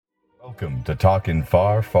Welcome to Talking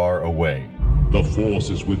Far, Far Away. The Force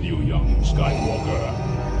is with you, young Skywalker.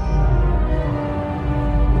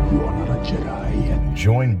 You are not a Jedi yet.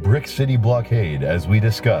 Join Brick City Blockade as we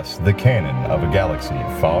discuss the canon of a galaxy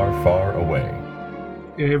far, far away.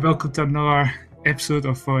 Welcome to another episode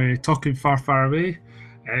of Talking Far, Far Away,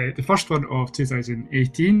 the first one of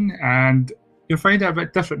 2018, and you'll find it a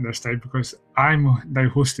bit different this time because I'm now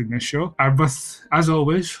hosting this show. I'm with, as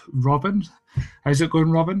always, Robin. How's it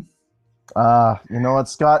going, Robin? You know what,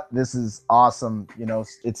 Scott? This is awesome. You know,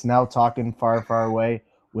 it's now Talking Far, Far Away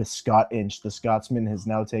with Scott Inch. The Scotsman has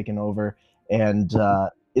now taken over, and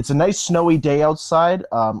it's a nice snowy day outside.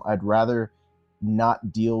 I'd rather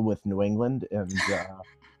not deal with New England and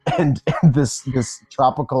this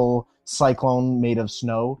tropical cyclone made of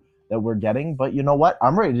snow that we're getting. But you know what?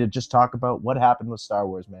 I'm ready to just talk about what happened with Star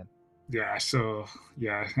Wars, man. I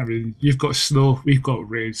mean, you've got snow, we've got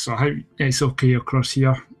rain, so it's okay across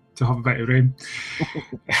here to have a bit of rain.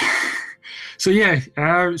 So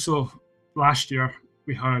last year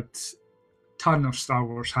we had a ton of Star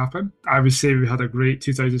Wars happen. I would say we had a great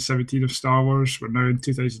 2017 of Star Wars. We're now in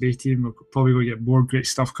 2018. We're probably going to get more great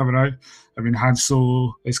stuff coming out. I mean, Han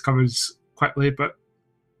Solo is coming quickly, but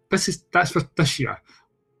that's for this year.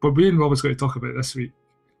 What me and Rob is going to talk about this week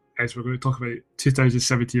is we're going to talk about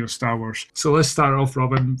 2017 of Star Wars. So let's start off,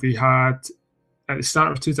 Robin. We had, at the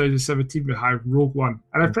start of 2017, we had Rogue One.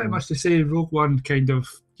 And I'm pretty much to say Rogue One kind of,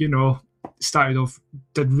 started off,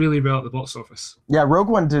 did really well at the box office. Yeah, Rogue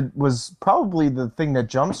One was probably the thing that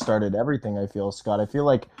jump-started everything, I feel, Scott. I feel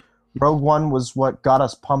like Rogue One was what got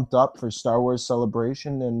us pumped up for Star Wars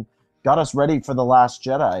Celebration and got us ready for The Last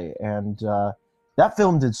Jedi. And that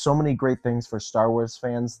film did so many great things for Star Wars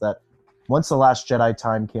fans that once The Last Jedi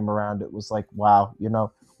time came around, it was like, wow,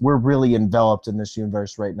 we're really enveloped in this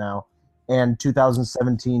universe right now. And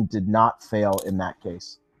 2017 did not fail in that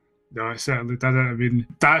case. No, it certainly didn't. I mean,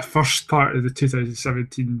 that first part of the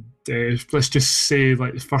 2017, let's just say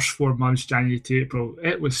like the first 4 months, January to April,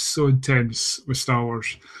 it was so intense with Star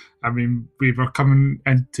Wars. I mean, we were coming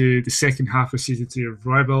into the second half of season 3 of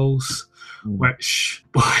Rebels, which,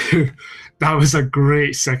 boy, that was a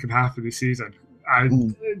great second half of the season. I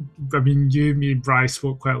mean, you, me, and Bryce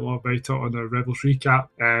spoke quite a lot about it on our Rebels recap.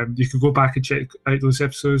 You can go back and check out those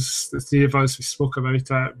episodes. The three of us, we spoke about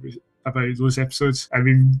those episodes. I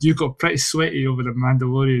mean, you got pretty sweaty over the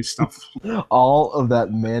Mandalorian stuff. All of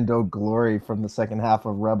that Mando glory from the second half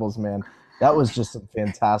of Rebels, man. That was just some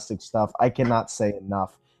fantastic stuff. I cannot say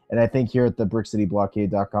enough. And I think here at the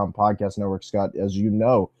BrickCityBlockade.com podcast network, Scott, as you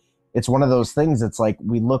know, it's one of those things. It's like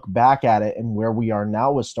we look back at it and where we are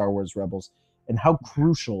now with Star Wars Rebels and how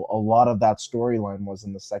crucial a lot of that storyline was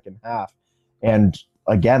in the second half. And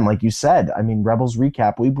again, like you said, I mean, Rebels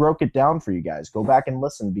recap, we broke it down for you guys. Go back and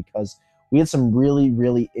listen because we had some really,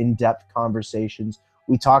 really in-depth conversations.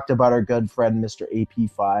 We talked about our good friend, Mr.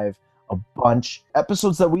 AP5, a bunch.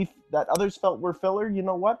 Episodes that others felt were filler, you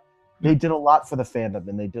know what? They did a lot for the fandom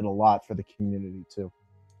and they did a lot for the community too.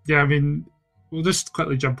 Yeah, I mean, we'll just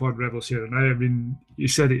quickly jump on Rebels here now. I mean, you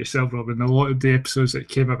said it yourself, Robin. A lot of the episodes that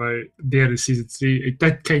came about there in season 3, it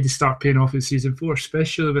did kind of start paying off in season 4,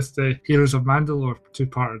 especially with the Heroes of Mandalore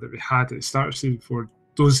two-parter that we had at the start of season 4.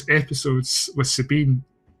 Those episodes with Sabine,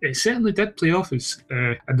 it certainly did play off in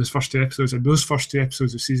those first 2 episodes, and those first 2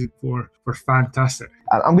 episodes of season 4 were fantastic.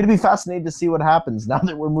 I'm going to be fascinated to see what happens now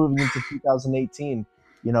that we're moving into 2018.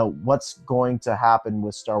 What's going to happen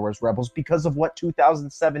with Star Wars Rebels because of what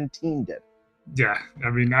 2017 did. Yeah,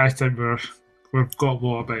 I mean, I think we've got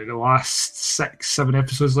about the last 6-7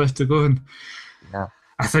 episodes left to go, and yeah,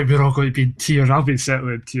 I think we're all going to be in tears. I'll be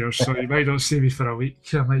settling in tears, so you might not see me for a week.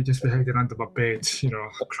 I might just be hiding under my bed,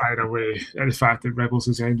 crying away at the fact that Rebels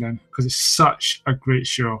is ending, because it's such a great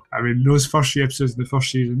show. I mean, those first 3 episodes in the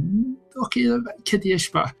first season, okay, they're a bit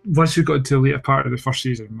kiddie-ish, but once we got into the later part of the first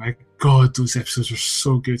season, my God, those episodes were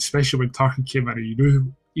so good, especially when Tarkin came in,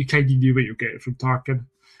 and you kind of knew what you were getting from Tarkin.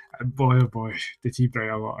 And boy, oh boy, did he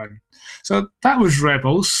bring a lot in. So that was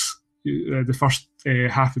Rebels, the first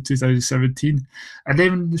half of 2017. And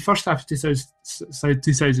then the first half of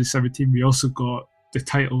 2017, we also got the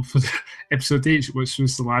title for the episode 8, which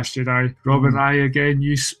was The Last Jedi. Rob and I, again,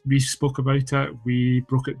 we spoke about it. We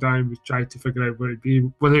broke it down. We tried to figure out whether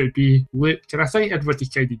it would be Luke. And I think everybody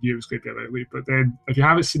kind of knew it was going to be about Luke. But then, if you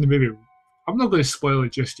haven't seen the movie, I'm not going to spoil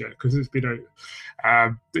it just yet because it's been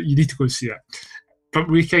out. But you need to go see it. But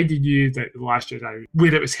we kind of knew that The Last Jedi,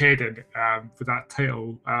 where it was heading for that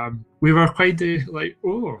title. We were kind of like,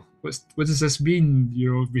 oh, what does this mean?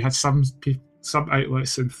 We had some some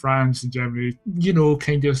outlets in France and Germany,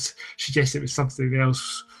 kind of suggest it was something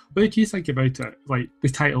else. What did you think about it, like the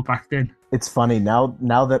title back then? It's funny now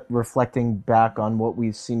that reflecting back on what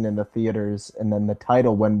we've seen in the theaters and then the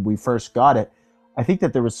title when we first got it, I think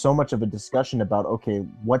that there was so much of a discussion about, okay,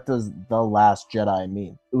 what does The Last Jedi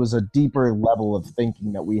mean? It was a deeper level of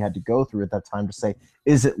thinking that we had to go through at that time to say,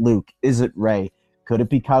 is it Luke? Is it Rey? Could it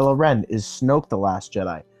be Kylo Ren? Is Snoke the Last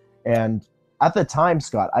Jedi? And at the time,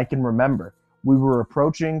 Scott, I can remember we were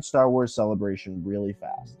approaching Star Wars Celebration really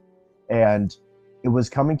fast. And it was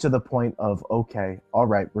coming to the point of, okay, all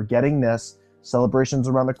right, we're getting this. Celebration's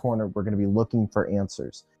around the corner. We're going to be looking for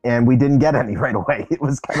answers. And we didn't get any right away. It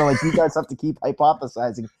was kind of like, you guys have to keep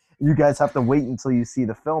hypothesizing. You guys have to wait until you see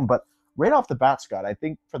the film. But right off the bat, Scott, I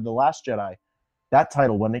think for The Last Jedi, that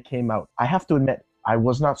title, when it came out, I have to admit, I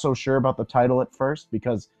was not so sure about the title at first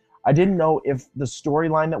because I didn't know if the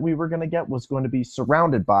storyline that we were going to get was going to be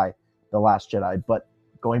surrounded by The Last Jedi. But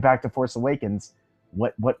going back to Force Awakens,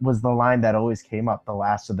 what was the line that always came up? The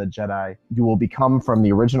last of the Jedi. You will become from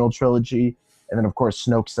the original trilogy. And then, of course,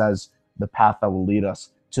 Snoke says, the path that will lead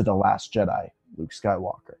us to the Last Jedi, Luke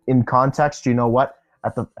Skywalker. In context, you know what?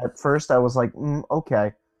 At first, I was like,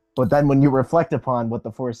 okay. But then when you reflect upon what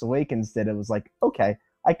The Force Awakens did, it was like, okay,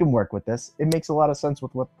 I can work with this. It makes a lot of sense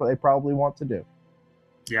with what they probably want to do.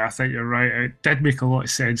 Yeah, I think you're right. It did make a lot of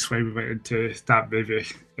sense when we went into that movie.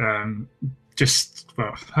 How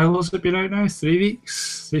long has it been out now? 3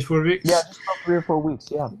 weeks? 4 weeks? Yeah, just about 3 or 4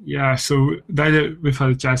 weeks, yeah. Yeah, so now that we've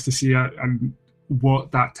had a chance to see it and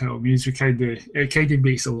what that title means, it kind of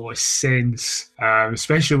makes a lot of sense,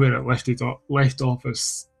 especially where it left off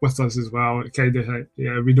with us as well. It kind of,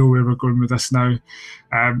 we know where we're going with this now.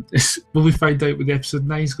 Will we find out what the episode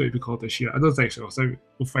 9 is going to be called this year? I don't think so. I think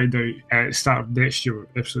we'll find out at the start of next year what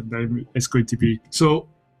episode 9 is going to be. So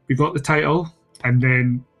we got the title, and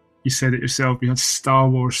then you said it yourself, we had Star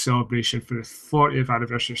Wars Celebration for the 40th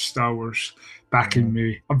anniversary of Star Wars back in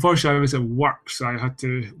May. Unfortunately, I was at work, so I had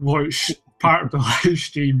to watch part of the live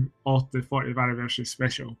stream of the 40th anniversary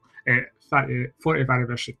special, 40th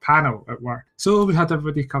anniversary panel at work. So we had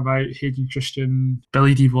everybody come out, Hayden Christian,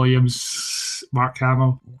 Billy D. Williams, Mark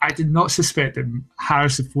Hamill. I did not suspect that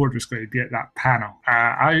Harrison Ford was going to be at that panel.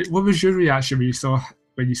 What was your reaction when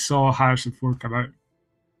you saw Harrison Ford come out?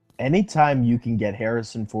 Anytime you can get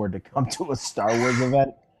Harrison Ford to come to a Star Wars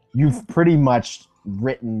event, you've pretty much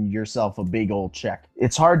written yourself a big old check.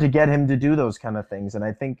 It's hard to get him to do those kind of things. And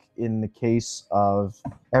I think in the case of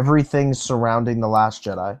everything surrounding The Last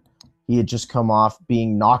Jedi, he had just come off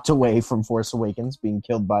being knocked away from Force Awakens, being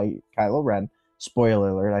killed by Kylo Ren. Spoiler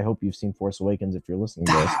alert, I hope you've seen Force Awakens if you're listening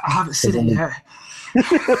to this. I haven't seen it yet.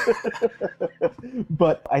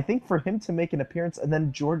 But I think for him to make an appearance, and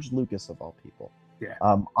then George Lucas of all people, yeah,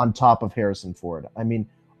 on top of Harrison Ford. I mean,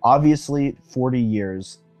 obviously 40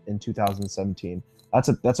 years in 2017,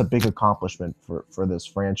 that's a big accomplishment for this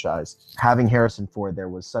franchise. Having Harrison Ford there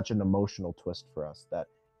was such an emotional twist for us that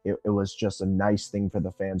it was just a nice thing for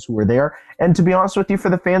the fans who were there. And to be honest with you, for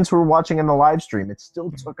the fans who were watching in the live stream, it still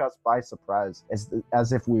took us by surprise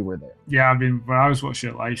as if we were there. Yeah, I mean, when I was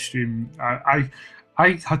watching the live stream, I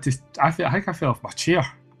think I fell off my chair.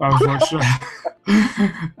 I was watching.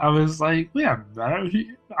 I was like, wait a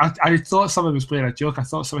minute. I thought someone was playing a joke. I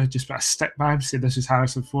thought someone had just put a stick by him saying this is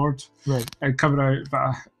Harrison Ford. Right. And coming out.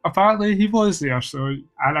 But apparently he was there. So,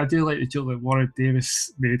 and I do like the joke that Warren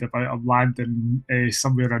Davis made about him landing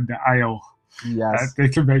somewhere in the aisle. Yes. At the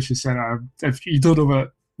convention centre. If you don't know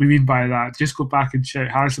what we mean by that, just go back and check.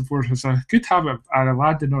 Harrison Ford has a good habit of either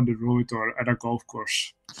landing on the road or in a golf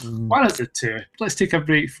course. One of the two. Let's take a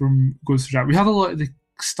break from going through that. We had a lot of the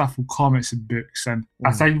stuff from comics and books, and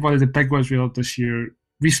I think one of the big ones we loved this year,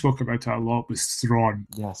 we spoke about it a lot, was Thrawn.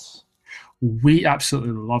 Yes. We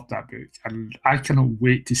absolutely loved that book, and I cannot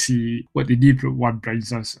wait to see what the new book one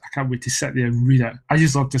brings us. I can't wait to sit there and read it. I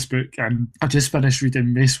just love this book, and I've just finished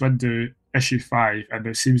reading Mace Windu issue 5, and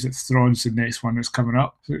it seems that Thrawn's the next one that's coming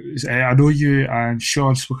up. I know you and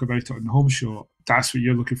Sean spoke about it on the home show. That's what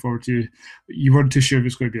you're looking forward to. You weren't too sure if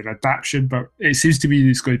it's going to be an adaptation, but it seems to me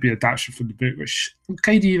it's going to be an adaptation from the book, which I'm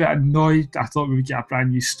kind of even annoyed. I thought we would get a brand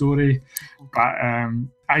new story, but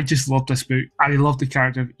I just love this book. I love the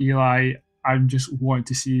character of Eli. I'm just wanting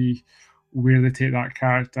to see where they take that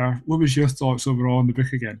character. What was your thoughts overall on the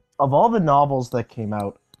book again? Of all the novels that came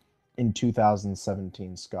out in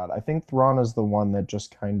 2017, Scott, I think Thrawn is the one that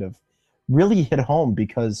just kind of really hit home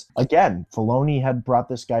because, again, Filoni had brought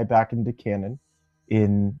this guy back into canon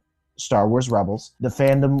in Star Wars Rebels. The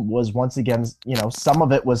fandom was once again, some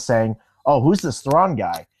of it was saying, oh, who's this Thrawn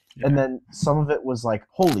guy? Yeah. And then some of it was like,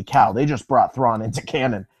 holy cow, they just brought Thrawn into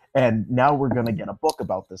canon. And now we're going to get a book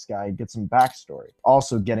about this guy and get some backstory.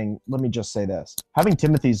 Also let me just say this, having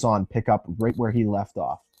Timothy Zahn pick up right where he left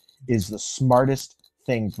off is the smartest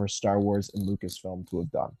thing for Star Wars and Lucasfilm to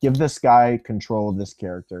have done. Give this guy control of this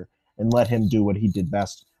character and let him do what he did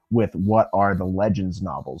best with what are the Legends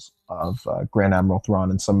novels of Grand Admiral Thrawn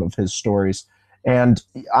and some of his stories. And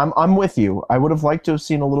I'm with you. I would have liked to have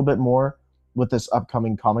seen a little bit more with this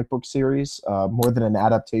upcoming comic book series, more than an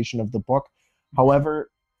adaptation of the book.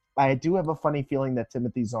 However, I do have a funny feeling that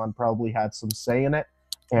Timothy Zahn probably had some say in it,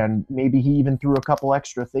 and maybe he even threw a couple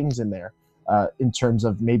extra things in there in terms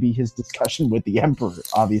of maybe his discussion with the Emperor,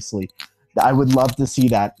 obviously. I would love to see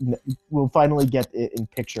that. We'll finally get it in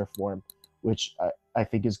picture form, which I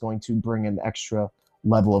think is going to bring an extra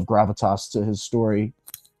level of gravitas to his story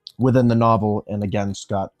within the novel. And again,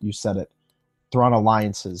 Scott, you said it, Thrawn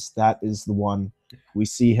Alliances, that is the one. We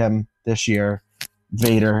see him this year,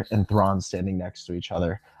 Vader and Thrawn standing next to each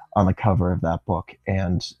other on the cover of that book.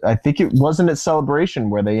 And I think it wasn't at Celebration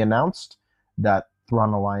where they announced that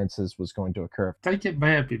Thrawn Alliances was going to occur. I think it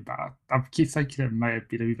might have been, but I keep thinking it might have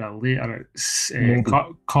been a wee bit later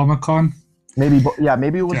at Comic-Con. Maybe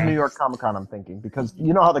it was New York Comic-Con, I'm thinking, because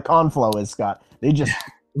you know how the con flow is, Scott. They just,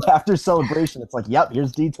 after Celebration, it's like, yep,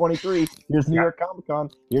 here's D23, here's New York Comic-Con,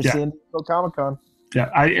 here's San Diego Comic-Con.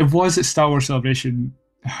 Yeah, it was at Star Wars Celebration,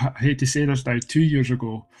 I hate to say this now, 2 years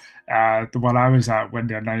ago, the one I was at when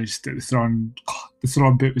they announced that the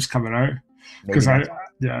Thrawn book was coming out. Because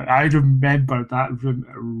I remember that room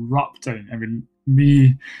erupting. I mean,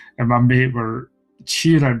 me and my mate were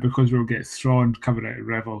cheering because we were getting Thrawn coming out of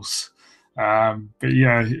Rebels. But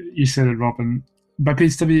yeah, you said it, Robin. But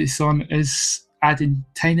Timothy Zahn is adding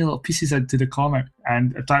tiny little pieces into the comic,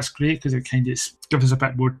 and that's great because it kind of gives us a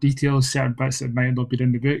bit more detail, certain bits that might not be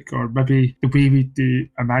in the book, or maybe the way we do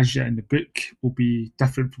imagine it in the book will be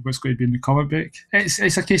different from what's going to be in the comic book.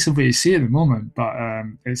 It's a case of wait to see at the moment, but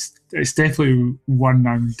it's definitely one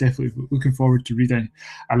I'm definitely looking forward to reading.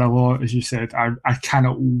 And a lot, as you said, I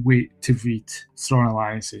cannot wait to read Thrawn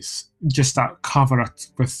Alliances. Just that cover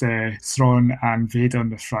with Thrawn and Vader on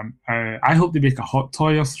the front. I hope they make a hot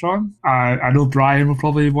toy of Thrawn. I know Brian will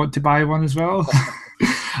probably want to buy one as well,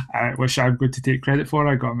 which I'm going to take credit for.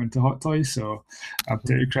 I got him into hot toys, so I'm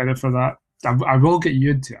taking credit for that. I will get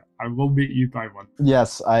you into it. I will make you buy one.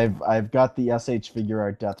 Yes, I've got the SH Figure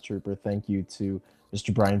Art Death Trooper. Thank you to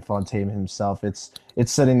Mr. Brian Fontaine himself. It's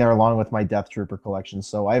sitting there along with my Death Trooper collection.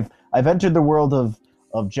 So I've entered the world of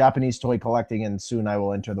Japanese toy collecting, and soon I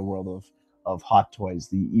will enter the world of hot toys.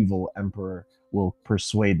 The evil Emperor will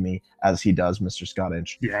persuade me, as he does, Mr. Scott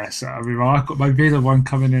Inch. Yes, I've got my Vader one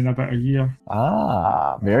coming in about a year.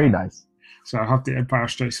 Ah, very nice. So I have the Empire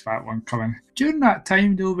Strikes Back one coming. During that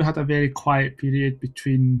time, though, we had a very quiet period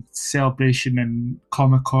between Celebration and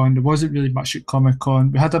Comic-Con. There wasn't really much at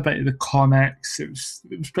Comic-Con. We had a bit of the comics. It was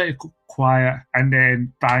pretty quiet. And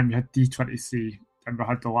then, bang, we had D23. And we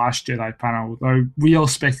had the Last Jedi panel. Now, we all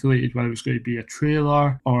speculated whether it was going to be a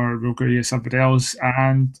trailer or we were going to get something else.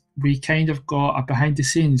 And we kind of got a behind the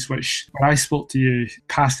scenes, which when I spoke to you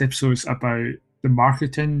past episodes about the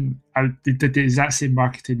marketing, they did the exact same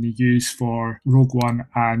marketing they used for Rogue One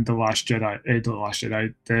and The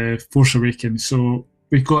Force Awakens. So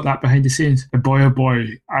we got that behind the scenes. And boy, oh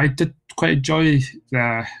boy, I did quite enjoy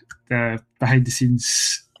the behind the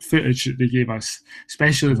scenes footage that they gave us,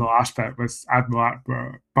 especially the last bit with Admiral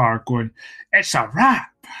Akbar going, "It's a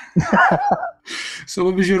wrap." So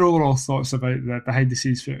what was your overall thoughts about the behind the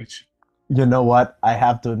scenes footage? You know what? I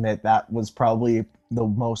have to admit that was probably the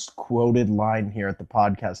most quoted line here at the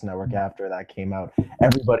podcast network after that came out.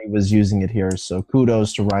 Everybody was using it here, so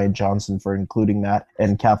kudos to Rian Johnson for including that,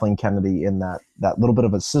 and Kathleen Kennedy in that little bit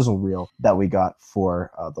of a sizzle reel that we got for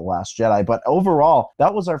The Last Jedi. But overall,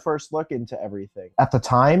 that was our first look into everything. At the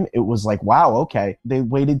time, it was like, wow, okay, they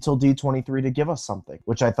waited till D23 to give us something,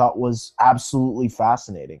 which I thought was absolutely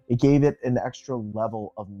fascinating. It gave it an extra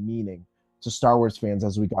level of meaning to Star Wars fans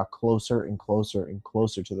as we got closer and closer and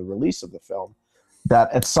closer to the release of the film.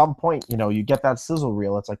 That at some point, you get that sizzle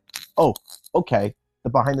reel. It's like, oh, okay,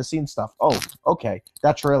 the behind the scenes stuff. Oh, okay,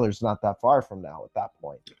 that trailer's not that far from now at that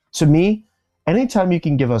point. To me, anytime you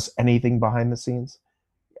can give us anything behind the scenes,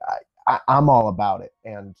 I'm all about it.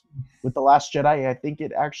 And with The Last Jedi, I think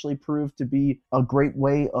it actually proved to be a great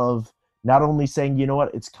way of not only saying, you know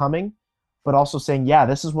what, it's coming, but also saying, yeah,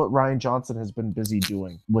 this is what Rian Johnson has been busy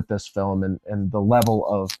doing with this film, and the level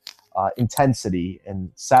of intensity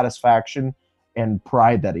and satisfaction and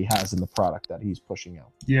pride that he has in the product that he's pushing out.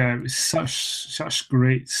 Yeah, it was such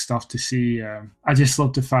great stuff to see. I just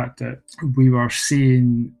love the fact that we were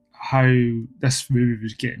seeing how this movie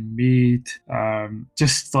was getting made,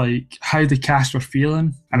 just like how the cast were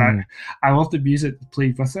feeling, and I love the music that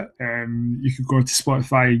played with it. You could go to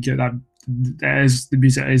Spotify and get that. The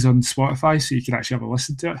music is on Spotify, so you can actually have a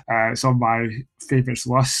listen to it. It's on my favourites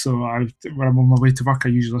list, so when I'm on my way to work, I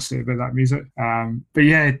usually listen to a bit of that music. But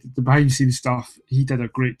yeah, the behind the scenes stuff, he did a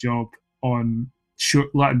great job on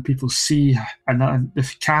letting people see and letting the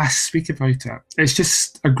cast speak about it. It's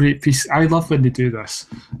just a great piece. I love when they do this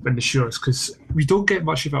in the shows, because we don't get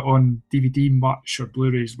much of it on DVD much or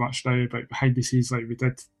Blu-rays much now about behind the scenes like we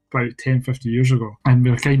did about 10, 15 years ago. And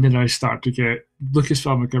we're kind of now starting to get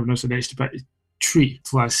Lucasfilm are giving us an extra bit of treat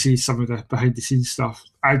to let's see some of the behind the scenes stuff.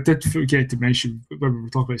 I did forget to mention when we were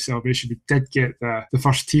talking about Celebration, we did get the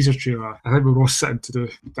first teaser trailer. I think we were all sitting to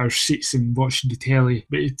our seats and watching the telly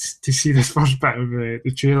to see this first bit of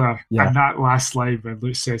the trailer. Yeah. And that last line when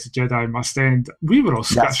Luke says the Jedi must end, we were all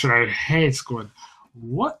scratching our heads going,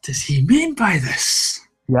 what does he mean by this?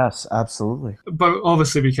 Yes, absolutely. But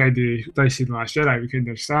obviously we kind of, like in The Last Jedi, we can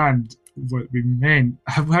understand what we meant.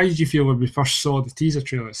 How did you feel when we first saw the teaser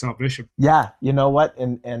trailer at Celebration? Yeah, you know what?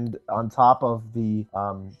 And on top of the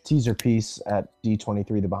teaser piece at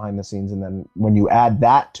D23, the behind the scenes, and then when you add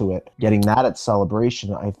that to it, getting that at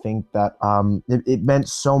Celebration, I think that it meant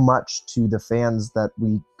so much to the fans that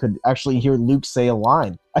we could actually hear Luke say a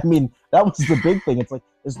line. I mean, that was the big thing. It's like,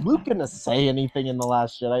 is Luke going to say anything in The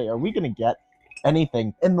Last Jedi? Are we going to get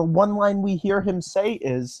anything? And the one line we hear him say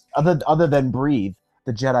is, other than breathe,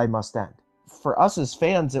 the Jedi must end. For us as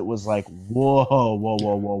fans, it was like, whoa,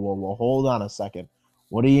 hold on a second.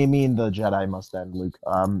 What do you mean the Jedi must end, Luke?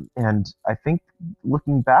 And I think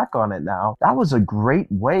looking back on it now, that was a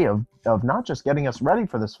great way of not just getting us ready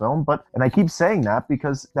for this film, but, and I keep saying that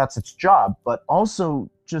because that's its job, but also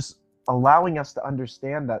just allowing us to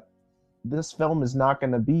understand that this film is not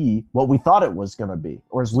going to be what we thought it was going to be.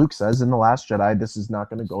 Or as Luke says in The Last Jedi, this is not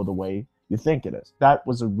going to go the way you think it is. That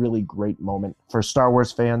was a really great moment for Star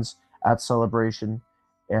Wars fans at Celebration,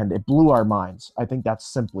 and it blew our minds. I think that's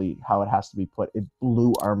simply how it has to be put. It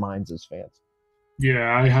blew our minds as fans.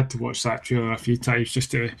 Yeah, I had to watch that trailer a few times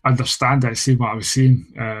just to understand it, see what I was seeing,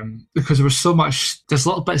 because there was so much, there's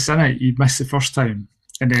little bits in it you missed the first time,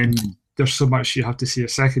 and then there's so much you have to see a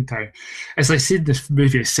second time. It's like seeing the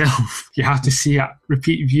movie itself. You have to see it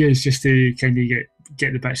repeat views just to kind of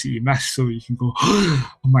get the bits that you missed, so you can go, oh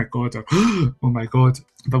my god, or oh my god.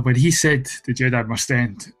 But when he said the Jedi must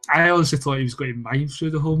end, I honestly thought he was going to mime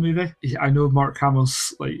through the whole movie. I know Mark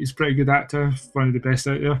Hamill's he's a pretty good actor, one of the best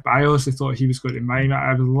out there, but I honestly thought he was going to mime it.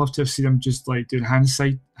 I would love to have seen him just doing hand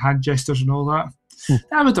gestures and all that.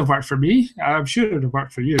 That would have worked for me. I'm sure it would have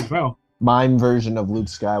worked for you as well. Mime version of Luke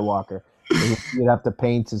Skywalker. You'd have to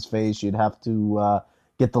paint his face. You'd have to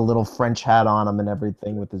get the little French hat on him and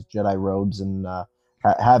everything with his Jedi robes, and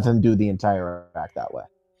have him do the entire act that way.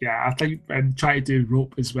 Yeah, I think, and try to do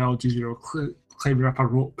rope as well, just climbing up a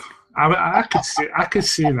rope. I could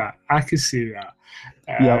see that.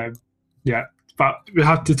 Yeah, but we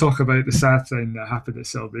have to talk about the sad thing that happened at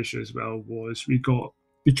Celebration as well. Was we got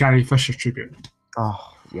the Carrie Fisher tribute.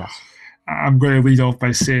 Oh yes. I'm going to lead off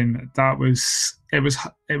by saying that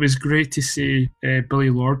it was great to see Billie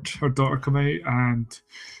Lourd, her daughter, come out and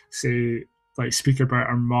say, speak about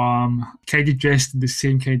her mom, kind of dressed in the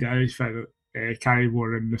same kind of outfit that Carrie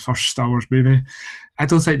wore in the first Star Wars movie. I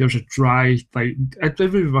don't think there was a dry, it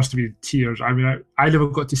really must have been tears. I mean, I never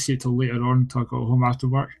got to see it till later on, until I got home after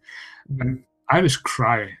work. And I was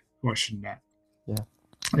crying watching that. Yeah.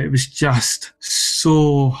 It was just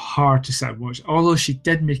so hard to sit and watch. Although she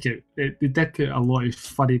did make it, they did put a lot of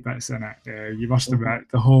funny bits in it. You must admit,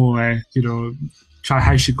 the whole, try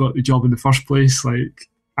how she got the job in the first place.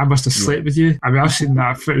 I must have slept with you. I mean, I've seen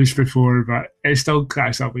that footage before, but it still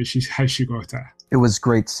cracks up how she got it. It was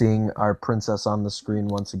great seeing our princess on the screen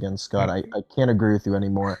once again, Scott. I can't agree with you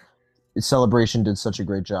anymore. Celebration did such a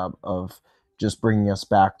great job of just bringing us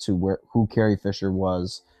back to who Carrie Fisher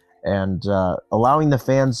was, and allowing the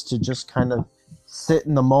fans to just kind of sit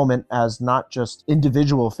in the moment as not just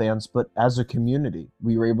individual fans, but as a community.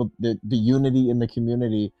 We were able, the unity in the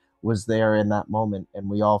community was there in that moment, and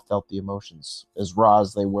we all felt the emotions as raw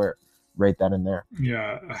as they were right then and there.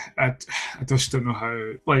 Yeah, I just don't know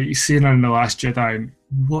how, seeing her in The Last Jedi, and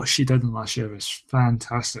what she did in The Last Jedi was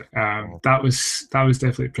fantastic. That was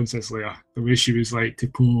definitely Princess Leia. The way she was to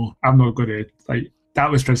pull, I'm not going to,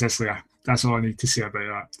 that was Princess Leia. That's all I need to say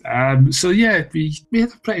about that. So yeah, we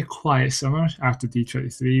had a pretty quiet summer after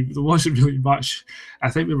D23. There wasn't really much.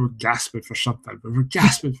 I think we were gasping for something.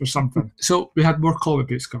 So we had more comic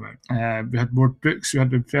books come out. We had more books. We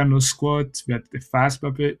had the Inferno Squad. We had the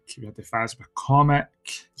Phasma book. We had the Phasma comic.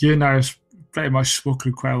 You and I have pretty much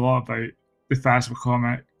spoken quite a lot about the Phasma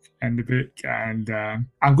comic and the book, and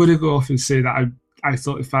I'm going to go off and say that I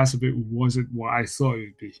thought the Phasma book wasn't what I thought it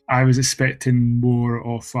would be. I was expecting more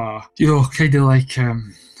of a, kind of like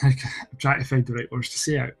I'm trying to find the right words to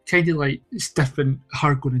say it. Kind of like it's different,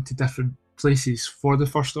 her going into different places for the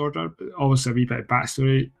First Order, but obviously a wee bit of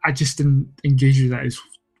backstory. I just didn't engage with it as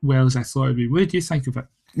well as I thought it would be. What did you think of it?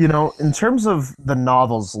 In terms of the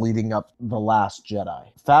novels leading up The Last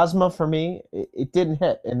Jedi, Phasma for me, it didn't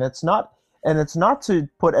hit, and it's not to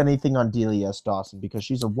put anything on Delia S. Dawson, because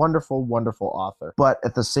she's a wonderful, wonderful author. But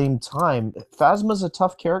at the same time, Phasma's a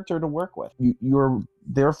tough character to work with. You're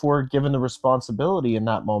therefore given the responsibility in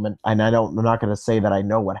that moment. And I'm not going to say that I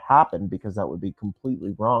know what happened, because that would be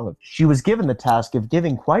completely wrong. She was given the task of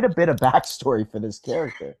giving quite a bit of backstory for this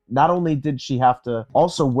character. Not only did she have to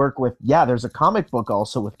also work with, there's a comic book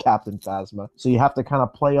also with Captain Phasma. So you have to kind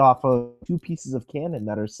of play off of two pieces of canon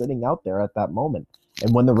that are sitting out there at that moment.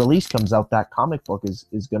 And when the release comes out, that comic book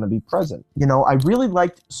is going to be present. I really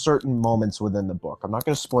liked certain moments within the book. I'm not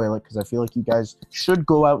going to spoil it, because I feel like you guys should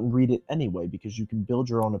go out and read it anyway, because you can build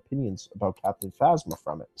your own opinions about Captain Phasma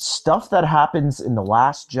from it. Stuff that happens in The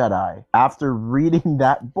Last Jedi, after reading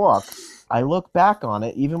that book, I look back on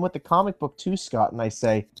it, even with the comic book too, Scott, and I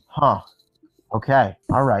say, okay,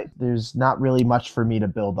 all right, there's not really much for me to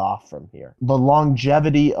build off from here. The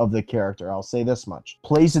longevity of the character, I'll say this much,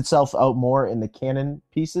 plays itself out more in the canon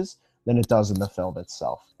pieces than it does in the film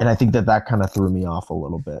itself. And I think that kind of threw me off a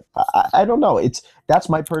little bit. I don't know. That's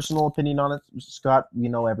my personal opinion on it, Scott.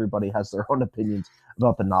 Everybody has their own opinions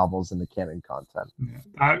about the novels and the canon content.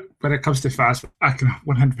 When it comes to Phasma, I can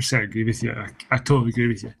 100% agree with you. I totally agree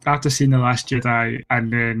with you. After seeing The Last Jedi,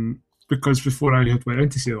 and then because before I had went in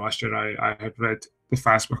to see The Last Jedi, I had read the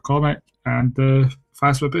Phasma comic and the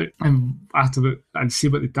Phasma book, and after and see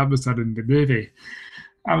what they did with her in the movie,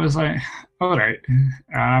 I was like, all right,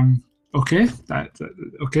 okay,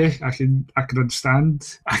 okay, I can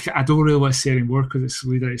understand. I don't really want to say any more because it's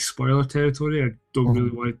really spoiler territory. I don't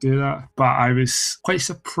really want to do that, but I was quite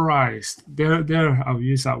surprised. There, I'll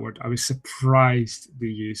use that word. I was surprised they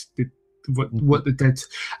used what they did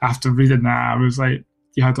after reading that. I was like,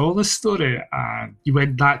 you had all this story and you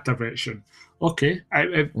went that direction. Okay,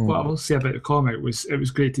 what I will say about the comic was it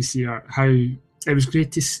was great to see how it was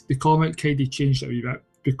great to see the comic kind of changed a wee bit,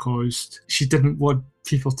 because she didn't want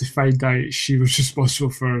people to find out she was responsible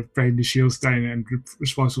for bringing the shields down and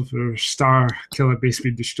responsible for her Star Killer base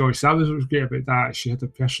being destroyed. So that was what was great about that. She had a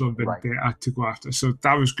personal vendetta to go after. So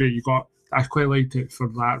that was great. I quite liked it for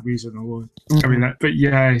that reason alone. I mean, but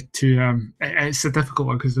yeah, it's a difficult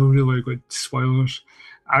one because they're really good spoilers.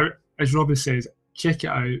 As Robin says, check it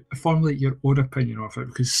out, formulate your own opinion of it,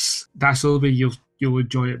 because that's the only way you'll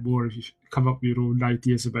enjoy it more if you come up with your own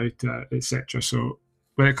ideas about it, etc. So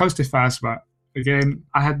when it comes to Phasma, again,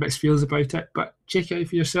 I had mixed feelings about it, but check it out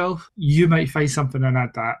for yourself. You might find something in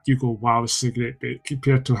it that you go, wow, this is a great book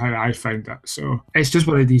compared to how I found it. So it's just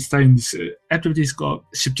one of these things. Everybody's got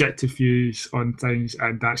subjective views on things,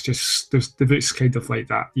 and that's just, the book's kind of like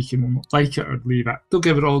that. You can like it or leave it. Don't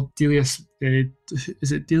give it all. Delia,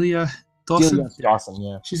 is it Delia Dawson? Delia Dawson,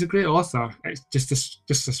 yeah. She's a great author. It's just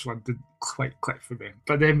this one didn't quite click for me.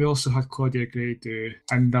 But then we also had Claudia Gray do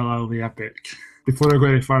Andala Leia book. Before I go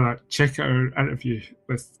any further, check out our interview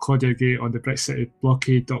with Claudia Gray on the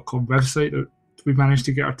BrickCityBlockade.com website that we managed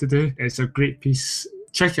to get her to do. It's a great piece.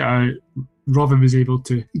 Check it out. Robin was able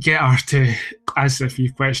to get her to answer a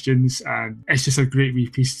few questions, and it's just a great wee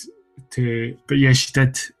piece but yeah, she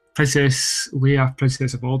did Princess Leia,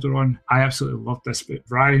 Princess of Alderaan. I absolutely love this book.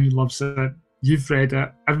 Ryan loves it. You've read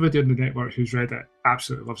it. Everybody on the network who's read it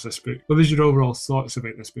absolutely loves this book. What was your overall thoughts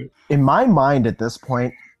about this book? In my mind at this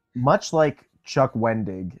point, much like Chuck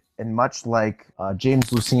Wendig and much like James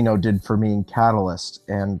Luceno did for me in Catalyst,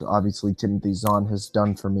 and obviously Timothy Zahn has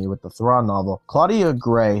done for me with the Thrawn novel, Claudia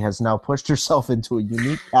Gray has now pushed herself into a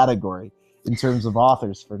unique category in terms of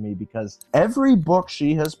authors for me, because every book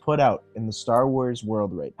she has put out in the Star Wars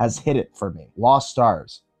world rate has hit it for me. Lost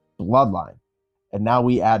Stars, Bloodline, and now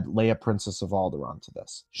we add Leia, Princess of Alderaan to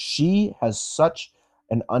this. She has such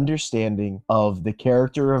an understanding of the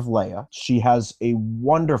character of Leia. She has a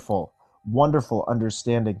wonderful, wonderful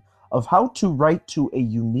understanding of how to write to a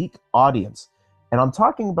unique audience. And I'm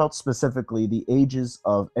talking about specifically the ages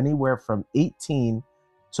of anywhere from 18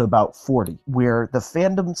 to about 40, where the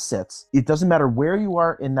fandom sits. It doesn't matter where you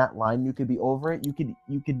are in that line. You could be over it. You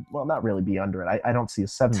could, well, not really be under it. I don't see a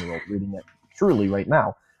 7-year-old reading it truly right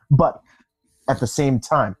now. But at the same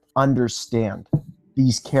time, understand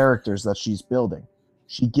these characters that she's building.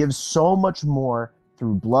 She gives so much more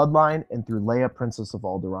through Bloodline and through Leia, Princess of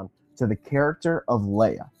Alderaan, to the character of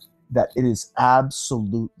Leia. that it is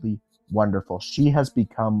absolutely wonderful. She has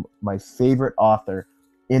become my favorite author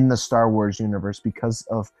in the Star Wars universe because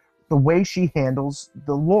of the way she handles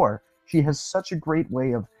the lore. She has such a great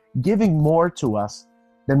way of giving more to us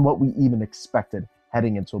than what we even expected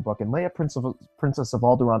heading into a book. And Leia, Princess of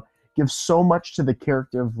Alderaan, gives so much to the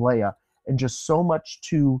character of Leia and just so much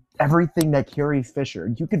to everything that Carrie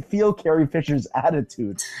Fisher. You could feel Carrie Fisher's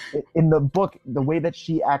attitude in the book, the way that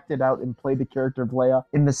she acted out and played the character of Leia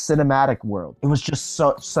in the cinematic world. It was just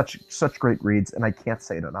such great reads, and I can't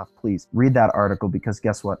say it enough. Please read that article, because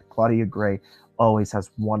guess what? Claudia Gray always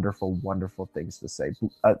has wonderful, wonderful things to say.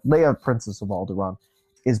 Leia, Princess of Alderaan,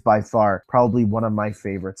 is by far probably one of my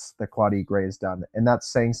favorites that Claudia Gray has done. And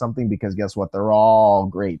that's saying something, because guess what? They're all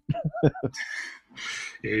great.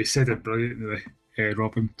 Yeah, you said it brilliantly,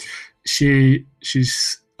 Robin.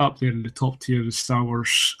 She's up there in the top tier of Star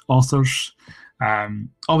Wars authors.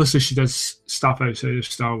 Obviously, she does stuff outside of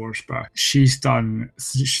Star Wars, but she's done,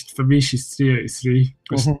 for me, she's 3 out of 3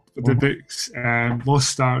 with the books. Lost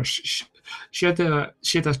Stars, she had a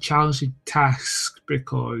challenging task,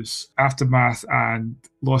 because Aftermath and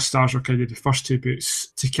Lost Stars were kind of the first 2 books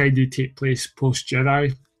to kind of take place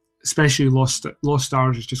post-Jedi. Especially Lost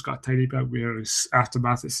Stars has just got a tiny bit, whereas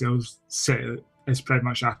Aftermath itself is pretty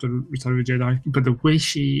much after Return of the Jedi. But the way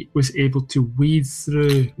she was able to weave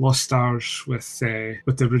through Lost Stars with the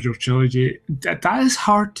original trilogy, that is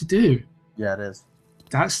hard to do. Yeah, it is.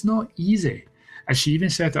 That's not easy. And she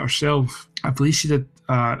even said it herself. I believe she did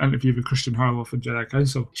an interview with Christian Harloff on Jedi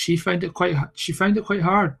Council. She found it quite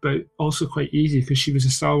hard, but also quite easy, because she was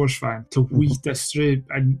a Star Wars fan, to weave this through.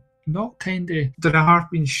 And not kind of, there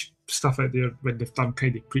have been stuff out there when they've done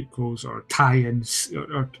kind of prequels or tie-ins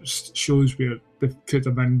or shows where they've put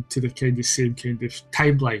them into the kind of same kind of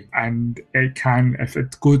timeline, and it can,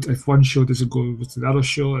 if one show doesn't go with the other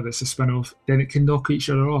show and it's a spin-off, then it can knock each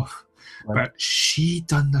other off. Right. But she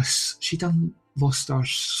done Lost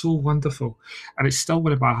Stars so wonderful, and it's still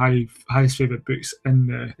one of my highest favourite books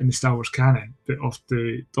in the Star Wars canon, but of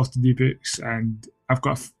the new books. And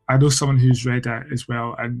I know someone who's read it as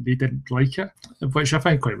well, and they didn't like it, which I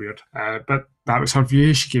find quite weird. But that was her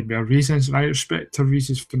view. She gave me her reasons, and I respect her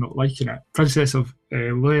reasons for not liking it.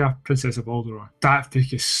 Leia, Princess of Alderaan. That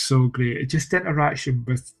book is so great. It just interaction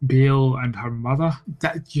with Bail and her mother,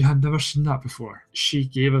 that you had never seen that before. She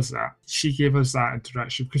gave us that. She gave us that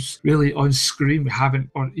interaction, because really on screen we haven't,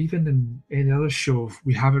 or even in any other show,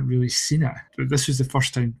 we haven't really seen it. But this was the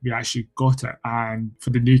first time we actually got it, and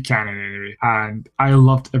for the new canon anyway. And I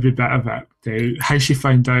loved every bit of it. How she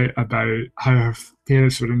found out about how her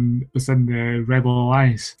parents were within the Rebel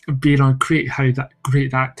Alliance, being on Crete, how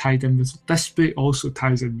that tied in with this book. Also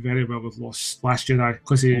ties in very well with Last Jedi,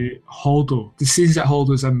 because Holdo, the scenes that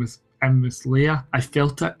Holdo's in with Leia, I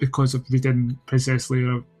felt it because of reading Princess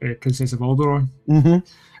Leia, Princess of Alderaan.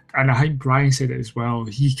 And I think Brian said it as well.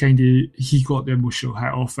 He got the emotional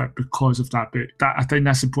hit off it because of that book. I think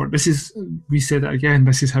that's important. We said it again,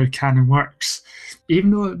 this is how canon works.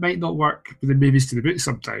 Even though it might not work with the movies to the books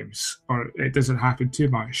sometimes, or it doesn't happen too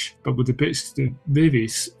much, but with the books to the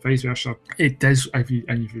movies, vice versa, it does, if you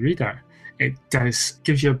read it does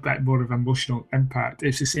give you a bit more of emotional impact.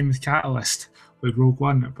 It's the same with Catalyst. With Rogue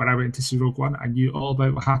One, when I went to see Rogue One, I knew all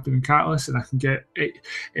about what happened in Catalyst, and I can get it.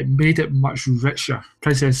 It made it much richer.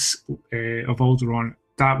 Princess of Alderaan,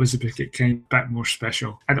 that was a book that came a bit more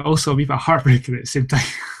special, and also a wee bit heartbreaking at the same time.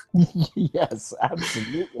 Yes,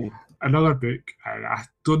 absolutely. Another book, and I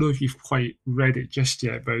don't know if you've quite read it just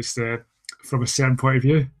yet, but it's From a Certain Point of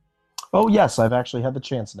View. Oh yes, I've actually had the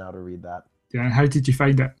chance now to read that. Yeah, how did you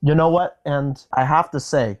find it? You know what? And I have to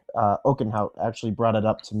say, Oakenhout actually brought it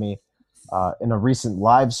up to me in a recent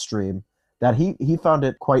live stream, that he found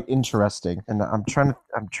it quite interesting. And I'm trying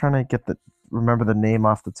to remember the name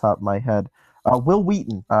off the top of my head. Wil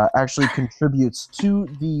Wheaton actually contributes to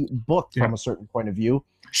the book From a Certain Point of View.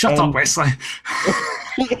 Shut up, Wesley.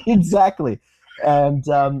 Exactly. And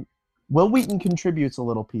Wil Wheaton contributes a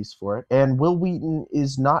little piece for it. And Wil Wheaton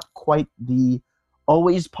is not quite the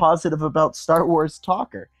always positive about Star Wars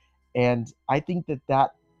talker. And I think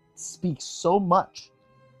that speaks so much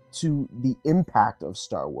to the impact of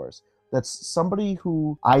Star Wars. That's somebody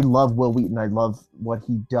who, I love Wil Wheaton. I love what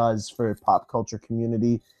he does for pop culture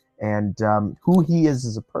community, and who he is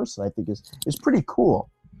as a person, I think is pretty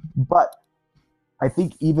cool. But I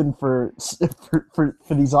think even for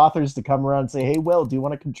these authors to come around and say, "Hey, Will, do you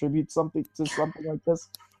want to contribute something to something like this?"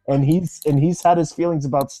 And he's had his feelings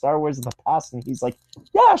about Star Wars in the past, and he's like,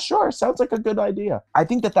 "Yeah, sure, sounds like a good idea." I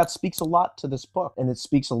think that speaks a lot to this book, and it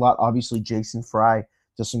speaks a lot. Obviously, Jason Fry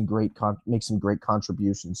does some great makes some great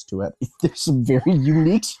contributions to it. There's some very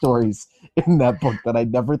unique stories in that book that I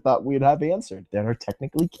never thought we'd have answered that are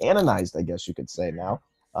technically canonized, I guess you could say now.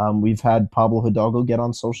 We've had Pablo Hidalgo get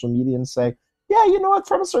on social media and say, yeah, you know what,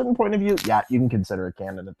 from a certain point of view, yeah, you can consider it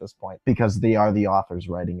canon at this point because they are the authors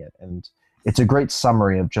writing it. And it's a great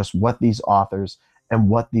summary of just what these authors and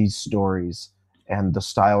what these stories and the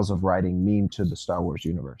styles of writing mean to the Star Wars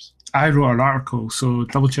universe. I wrote an article, so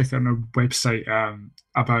double check it on our website,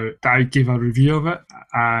 about that. I gave a review of it,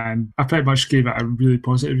 and I pretty much gave it a really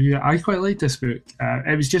positive review. I quite liked this book.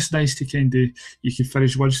 It was just nice to kind of, you could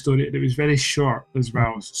finish one story, and it was very short as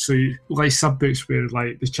well. So like some books where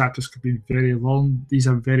like the chapters could be very long, these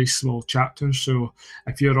are very small chapters. So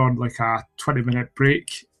if you're on like a 20-minute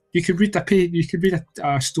break, you could read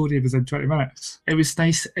a story within 20 minutes. It was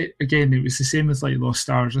nice. It was the same as like Lost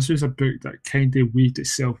Stars. This was a book that kind of weaved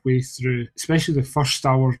itself way through, especially the first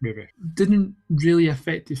Star Wars movie. Didn't really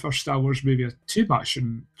affect the first Star Wars movie too much,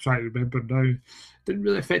 and trying to remember now, didn't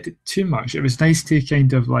really affect it too much. It was nice to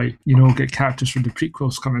kind of like, get characters from the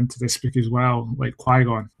prequels come into this book as well, like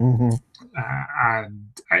Qui-Gon. Mm-hmm. And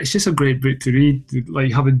it's just a great book to read,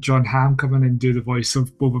 like having John Hamm come in and do the voice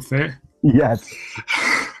of Boba Fett. Yes.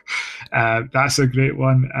 That's a great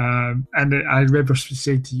one. And I remember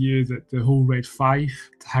saying to you that the whole Red 5,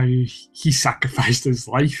 how he sacrificed his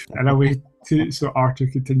life in a way so Arthur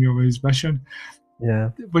could continue on his mission. Yeah.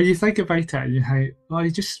 When you think about it, you're like, well,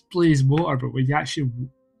 he just plays motor, but when you actually,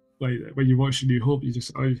 like, when you watch A New Hope,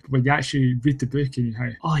 when you actually read the book and you're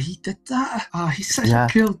like, oh, he did that. Oh, he's such a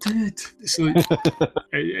cool dude. So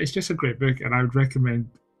it's just a great book, and I would recommend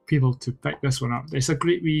people to pick this one up. It's a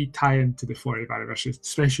great wee tie-in to the 40th anniversary,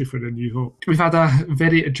 especially for A New Hope. We've had a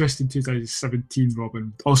very interesting 2017,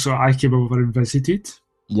 Robin. Also, I came over and visited.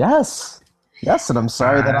 Yes, and I'm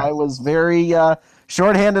sorry that I was very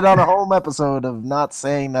short-handed on a home episode of not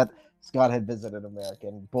saying that Scott had visited America.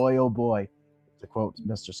 And boy, oh boy, to quote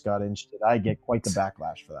Mr. Scott Inch, did I get quite the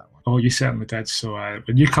backlash for that one. Oh, you certainly did. So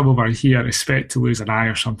when you come over here, expect to lose an eye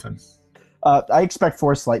or something. I expect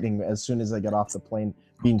Force lightning as soon as I get off the plane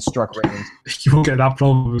being struck random. You won't get that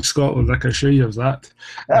problem with Scotland, I can assure you of that.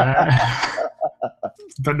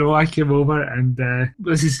 But no, I came over, and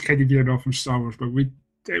this is kind of veering off from Star Wars, but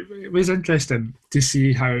it was interesting to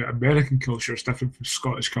see how American culture is different from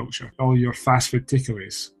Scottish culture. All your fast food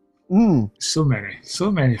takeaways. So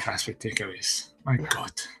many fast food takeaways. My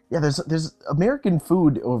God. Yeah, there's American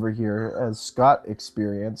food over here, as Scott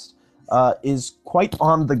experienced, is quite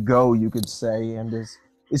on the go, you could say, and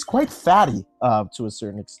is quite fatty to a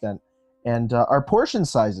certain extent. And our portion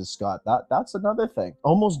sizes, Scott, that's another thing.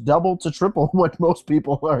 Almost double to triple what most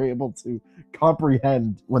people are able to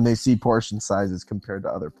comprehend when they see portion sizes compared to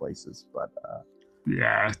other places. But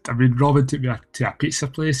yeah, I mean, Robin took me to a pizza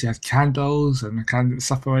place. He had candles and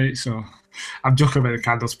stuff like that. So I'm joking about the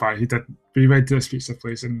candles part. We went to this pizza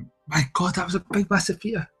place, and my God, that was a big, massive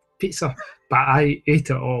pizza. But I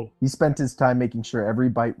ate it all. He spent his time making sure every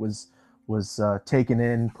bite was taken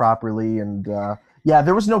in properly, and yeah,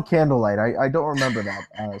 there was no candlelight. I don't remember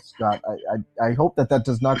that, Scott. I hope that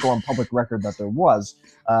does not go on public record that there was,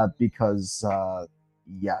 because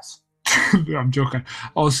yes. I'm joking.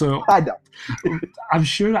 Also, I know. I'm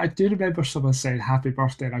sure I do remember someone saying happy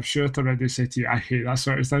birthday, and I'm sure it already said to you, I hate that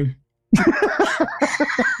sort of thing.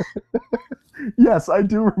 Yes, I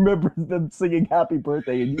do remember them singing happy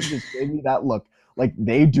birthday, and you just gave me that look. Like,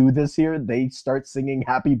 they do this here? They start singing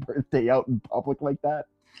happy birthday out in public like that?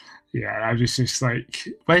 Yeah, I was just like,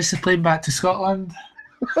 when's the plane back to Scotland?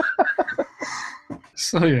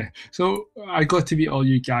 So yeah, so I got to meet all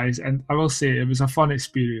you guys, and I will say it was a fun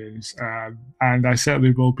experience, and I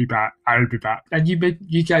certainly will be back. I'll be back, and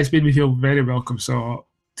you guys made me feel very welcome. So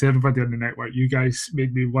to everybody on the network, you guys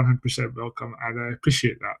made me 100% welcome, and I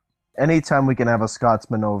appreciate that. Anytime we can have a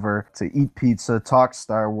Scotsman over to eat pizza, talk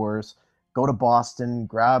Star Wars, go to Boston,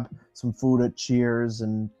 grab some food at Cheers,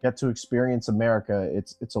 and get to experience America,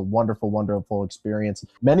 it's a wonderful, wonderful experience.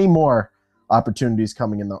 Many more opportunities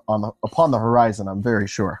coming upon the horizon, I'm very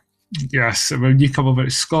sure. Yes, when you come over to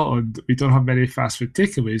Scotland, we don't have many fast food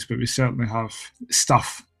takeaways, but we certainly have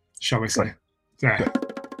stuff, shall we say. Yeah.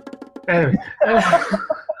 Anyway,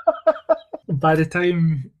 by the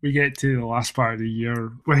time we get to the last part of the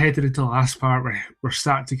year, we're headed into the last part where we're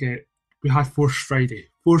starting to get... We had Force Friday.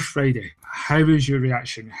 How was your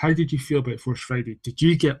reaction? How did you feel about Force Friday? Did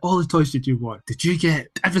you get all the toys that you want? Did you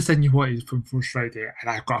get everything you wanted from Force Friday?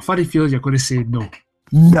 And I've got a funny feeling you're going to say no.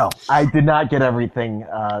 No, I did not get everything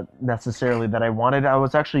necessarily that I wanted. I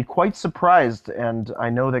was actually quite surprised, and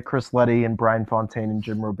I know that Chris Letty and Brian Fontaine and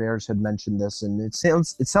Jim Roberts had mentioned this, and it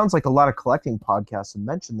sounds like a lot of collecting podcasts have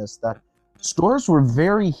mentioned this, that Stores were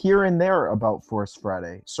very here and there about Force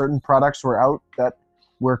Friday. Certain products were out that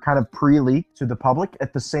were kind of pre-leaked to the public.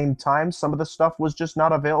 At the same time, some of the stuff was just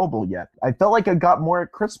not available yet. I felt like I got more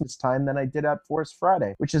at Christmas time than I did at Force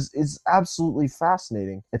Friday, which is absolutely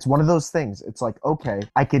fascinating. It's one of those things. It's like, okay,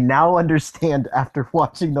 I can now understand after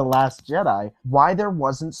watching The Last Jedi why there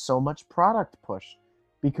wasn't so much product pushed.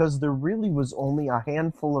 Because there really was only a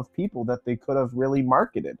handful of people that they could have really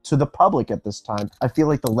marketed to the public at this time. I feel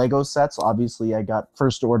like the Lego sets, obviously I got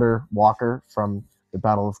First Order Walker from the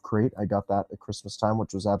Battle of Crate. I got that at Christmas time,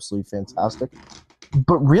 which was absolutely fantastic.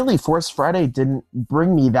 But really, Force Friday didn't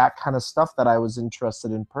bring me that kind of stuff that I was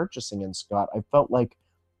interested in purchasing in, Scott. I felt like,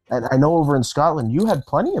 and I know over in Scotland, you had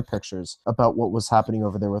plenty of pictures about what was happening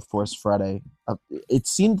over there with Force Friday. It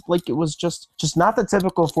seemed like it was just not the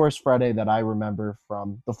typical Force Friday that I remember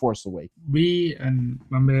from The Force Awakens. We and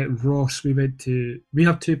my mate Ross, we have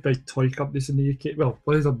two big toy companies in the UK. Well,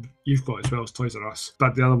 one of them you've got as well as Toys R Us,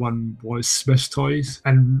 but the other one was Smith's Toys.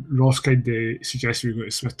 And Ross kind of suggested we go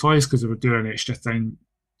to Smith Toys because they were doing an extra thing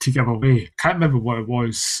to give away. Can't remember what it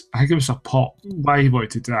was. I think it was a pop. Why he wanted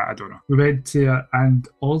to do that, I don't know. We went to it and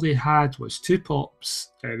all they had was 2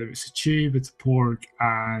 pops. There was a Chewie with the Porg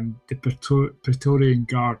and the Praetorian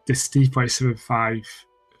Guard, the 3.75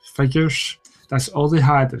 figures. That's all they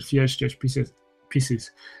had. A few extra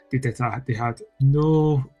pieces. They did that. They had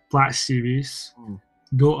no Black Series,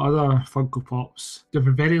 no other Funko Pops. They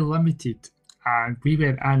were very limited. And we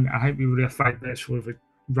went in, I think we were there 5 minutes before we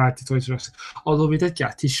ran to Toys R Us. Although we did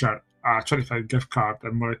get a t-shirt, a £25 gift card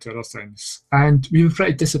and one or two other things. And we were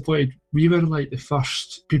pretty disappointed. We were like the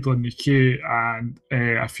first people in the queue and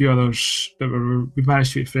a few others that we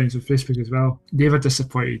managed to be friends with Facebook as well. They were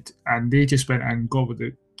disappointed and they just went and got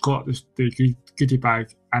the goodie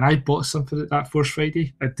bag. And I bought something at that Force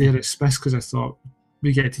Friday at there at Smith's because I thought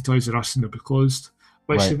we get to Toys R Us and they'll be closed.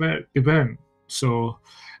 Which they weren't. So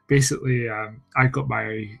basically I got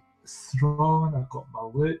my Thrawn, I got my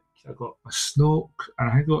Luke, I got my Snoke, and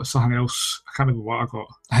I think I got something else. I can't remember what I got.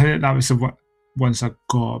 I think that was the ones I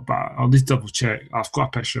got, but I'll need to double check. I've got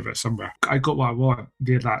a picture of it somewhere. I got what I want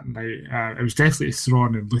there that night. It was definitely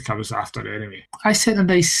Thrawn and Luke I was after anyway. I sent a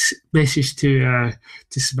nice message to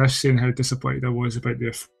Smith saying how disappointed I was about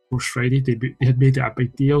their Force Friday. They had made it a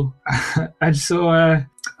big deal. And so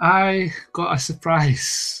I got a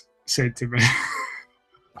surprise sent to me.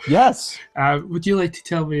 Yes. Would you like to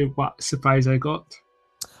tell me what surprise I got?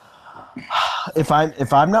 If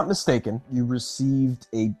I'm not mistaken, you received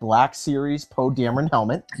a Black Series Poe Dameron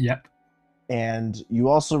helmet. Yep. And you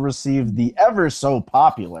also received the ever so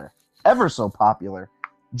popular Jyn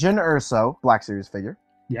Erso Black Series figure.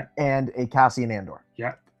 Yep. And a Cassian Andor.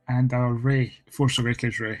 Yep. And a Rey, Force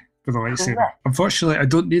Awakens Rey. With a lightsaber. Correct. Unfortunately, I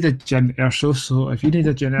don't need a Jyn Erso, so if you need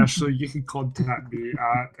a Jyn Erso, you can contact me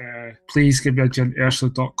at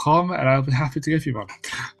pleasegivemeajynerso.com and I'll be happy to give you one.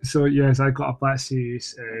 So yes, I got a Black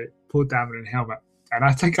Series Poe Dameron helmet, and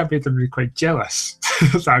I think I made them really quite jealous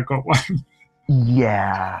that I got one.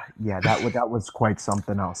 Yeah, that was quite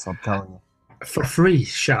something else, I'm telling you. For free,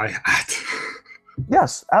 shall I add?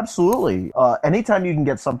 Yes, absolutely. Anytime you can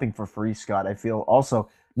get something for free, Scott, I feel also,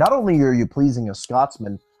 not only are you pleasing a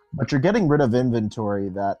Scotsman, but you're getting rid of inventory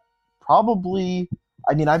that probably,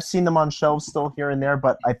 I mean, I've seen them on shelves still here and there,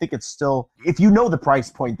 but I think it's still, if you know the price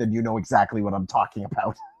point, then you know exactly what I'm talking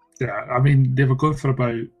about. Yeah, I mean, they were going for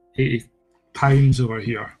about £80 over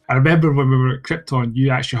here. I remember when we were at Krypton, you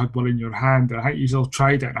actually had one in your hand, and I think you all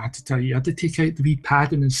tried it, and I had to tell you had to take out the wee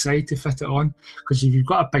padding inside to fit it on, because if you've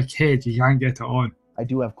got a big head, you can't get it on. I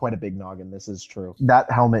do have quite a big noggin, this is true.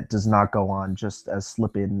 That helmet does not go on just as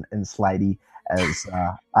slip-in and slidey as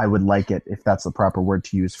I would like it, if that's the proper word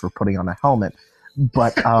to use for putting on a helmet.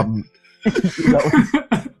 But I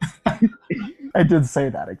did say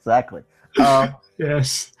that, exactly.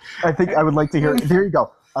 Yes. I think I would like to hear, there you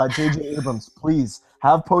go. J.J. Abrams, please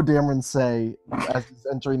have Poe Dameron say, as he's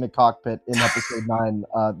entering the cockpit in Episode 9,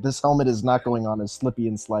 this helmet is not going on as slippy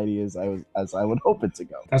and slidey as I would hope it to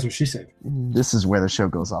go. That's what she said. This is where the show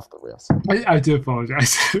goes off the rails. I do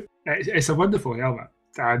apologise. It's a wonderful helmet.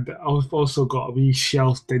 And I've also got a wee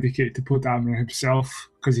shelf dedicated to Poe Dameron himself,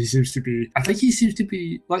 because I think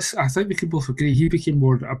we can both agree, he became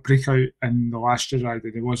more a breakout in The Last Jedi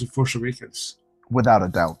than he was in Force Awakens. Without a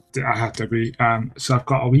doubt. I have to agree. So I've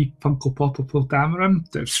got a wee Funko Pop of Poe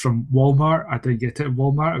Dameron that's from Walmart. I didn't get it at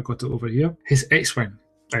Walmart. I got it over here. His X-Wing,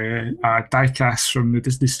 a die-cast from the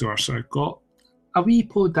Disney store. So I got a wee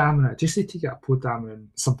Poe Dameron. I just need to get a Poe Dameron,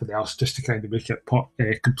 something else, just to kind of make it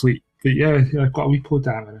complete. But yeah, I've got a wee Poe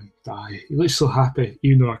Dameron. He looks so happy,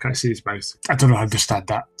 even though I can't see his mouth. I don't understand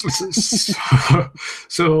that.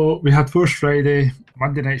 So we had Force Friday.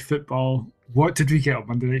 Monday Night Football. What did we get on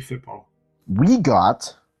Monday Night Football? We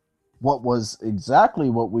got what was exactly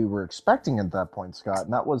what we were expecting at that point, Scott,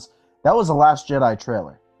 and that was The Last Jedi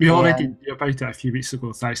trailer. We already knew about it a few weeks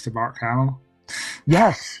ago, thanks to Mark Hamill.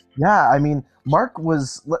 Yes. Yeah, I mean, Mark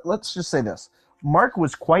was, let's just say this. Mark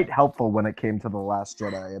was quite helpful when it came to The Last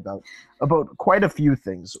Jedi about quite a few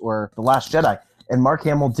things, or The Last Jedi. And Mark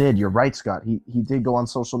Hamill did, you're right, Scott. He did go on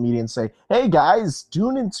social media and say, hey, guys,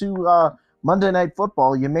 tune into Monday Night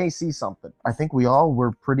Football. You may see something. I think we all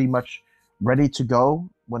were pretty much ready to go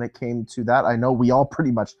when it came to that. I know we all pretty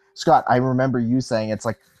much, Scott, I remember you saying, it's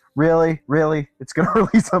like, really? It's going to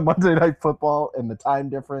release on Monday Night Football and the time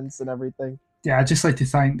difference and everything? Yeah, I'd just like to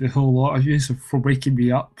thank the whole lot of you for waking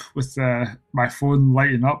me up with my phone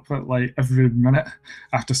lighting up at like every minute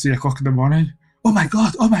after 3 o'clock in the morning. Oh my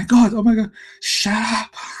God, shut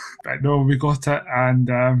up. But no, we got it,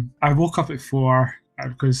 and I woke up at 4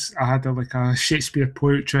 because I had a Shakespeare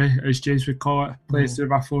poetry, as James would call it, playing through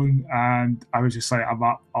my phone, and I was just like, I'm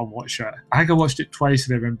up, I'll watch it. I think I watched it twice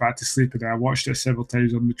and then went back to sleep, and then I watched it several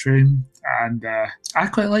times on the train, and I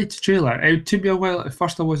quite liked the trailer. It took me a while. At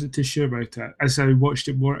first I wasn't too sure about it. As I watched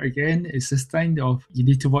it more again, it's this thing of you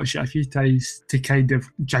need to watch it a few times to kind of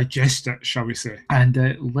digest it, shall we say. And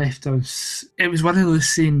it left us, it was one of those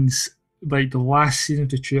scenes, like the last scene of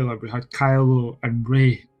the trailer, we had Kylo and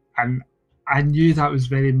Rey, and I knew that was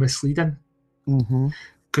very misleading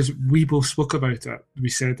because we both spoke about it. We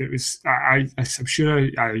said it was, I'm sure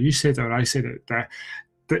you said it or I said it,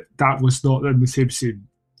 that was not in the same scene.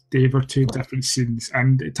 They were two different scenes,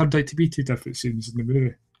 and it turned out to be two different scenes in the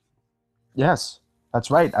movie. Yes,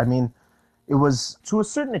 that's right. I mean, it was, to a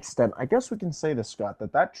certain extent, I guess we can say this, Scott,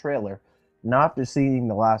 that trailer, not preceding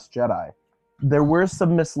The Last Jedi, there were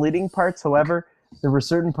some misleading parts. However, there were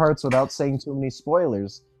certain parts, without saying too many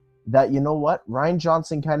spoilers, that, you know what, Rian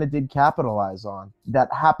Johnson kind of did capitalize on, that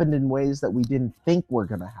happened in ways that we didn't think were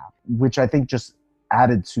going to happen, which I think just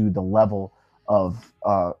added to the level of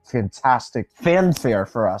fantastic fanfare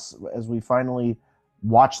for us as we finally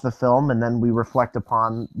watch the film and then we reflect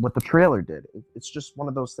upon what the trailer did. It's just one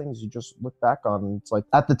of those things you just look back on, and it's like,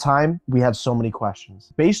 at the time, we had so many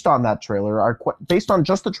questions. Based on that trailer, based on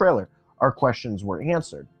just the trailer, our questions were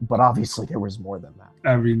answered, but obviously there was more than that.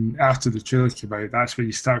 I mean, after the trailer came out, that's when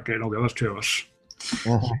you start getting all the other trailers.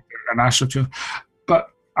 The international trailer.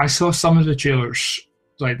 But I saw some of the trailers,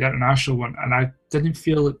 like the international one, and I didn't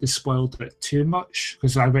feel that they spoiled it too much,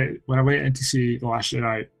 because when I went in to see The Last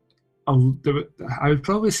Jedi, I would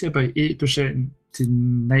probably say about 80% to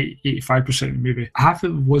 85% of the movie. Half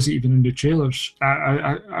of it wasn't even in the trailers.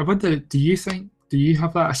 I wonder, do you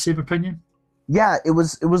have that same opinion? Yeah, it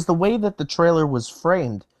was the way that the trailer was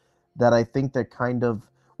framed that I think that kind of,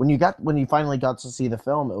 when you finally got to see the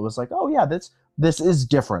film, it was like, oh yeah, this is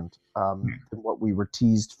different than what we were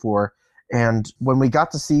teased for. And when we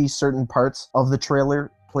got to see certain parts of the trailer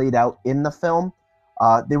played out in the film,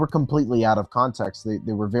 they were completely out of context.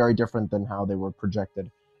 They were very different than how they were projected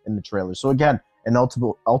in the trailer. So again, an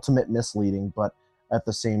ultimate misleading, but at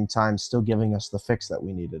the same time, still giving us the fix that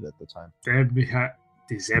we needed at the time. Then we had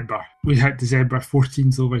December. We had December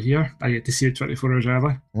 14th over here. I get to see it 24 hours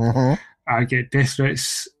early. I get death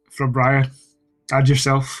threats from Brian and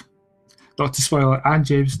yourself, not to spoil it, and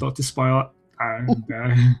James, not to spoil it.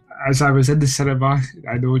 And as I was in the cinema,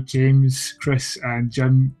 I know James, Chris, and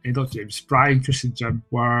Jim, Brian, Chris, and Jim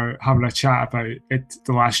were having a chat about it,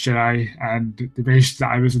 The Last Jedi, and they mentioned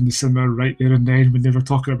that I was in the cinema right there and then when they were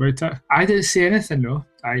talking about it. I didn't say anything, though.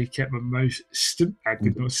 I kept my mouth stooped. I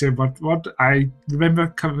did not say one word. I remember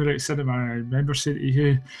coming out of cinema and I remember saying to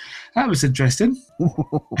you, that was interesting.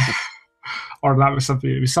 Or that was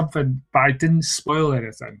something. It was something, but I didn't spoil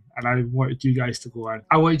anything, and I wanted you guys to go in.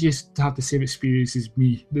 I wanted you to have the same experience as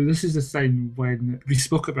me. Now, this is the thing, when we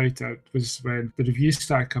spoke about it, was when the reviews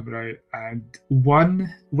started coming out, and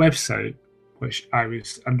one website, which I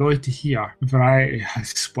was annoyed to hear, Variety has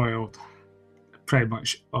spoiled pretty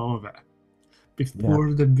much all of it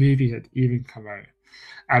before the movie had even come out.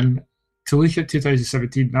 And to look at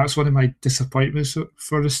 2017, that's one of my disappointments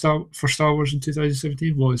for Star Wars in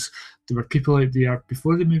 2017, was there were people out there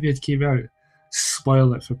before the movie had came out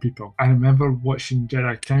spoil it for people. I remember watching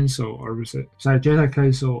Jedi Council, or was it Jedi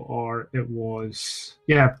Council, or it was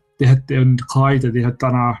they had on Collider, they had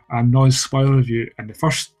done a non-spoiler review, and the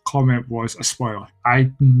first comment was a spoiler. I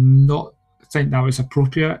do not think that was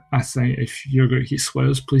appropriate. I think if you're going to keep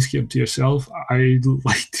spoilers, please keep them to yourself.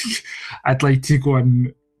 I'd like to go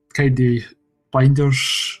and kind of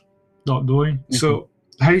blinders, not knowing. So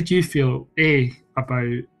how did you feel, A,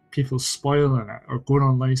 about people spoiling it or going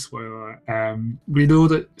online spoiling it. We know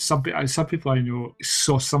that some people I know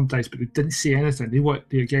saw sometimes, but they didn't say anything. They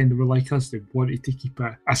were like us. They wanted to keep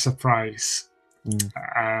it a surprise.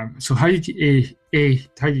 So how did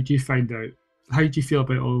you find out? How did you feel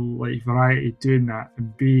about all like Variety doing that?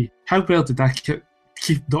 And B, how well did I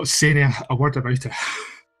keep not saying a word about it?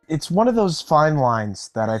 It's one of those fine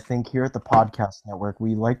lines that I think here at the Podcast Network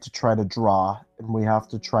we like to try to draw, and we have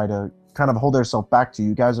to try to kind of hold ourselves back to.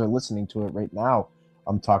 You guys are listening to it right now.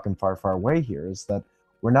 I'm talking far, far away here. Is that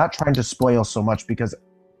we're not trying to spoil so much because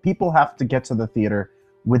people have to get to the theater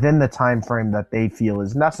within the time frame that they feel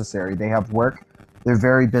is necessary. They have work. They're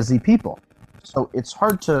very busy people. So it's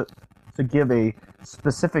hard to give a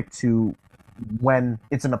specific to when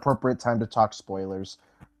it's an appropriate time to talk spoilers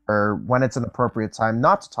or when it's an appropriate time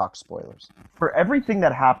not to talk spoilers. For everything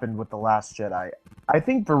that happened with The Last Jedi, I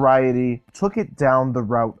think Variety took it down the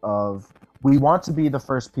route of we want to be the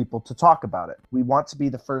first people to talk about it. We want to be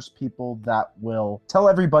the first people that will tell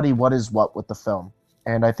everybody what is what with the film.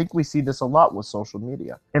 And I think we see this a lot with social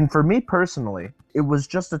media. And for me personally, it was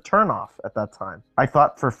just a turnoff at that time. I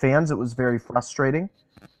thought for fans it was very frustrating,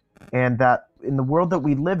 and that in the world that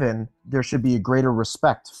we live in, there should be a greater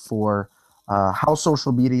respect for how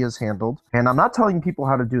social media is handled. And I'm not telling people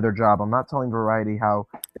how to do their job. I'm not telling Variety how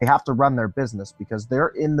they have to run their business, because they're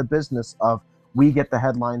in the business of we get the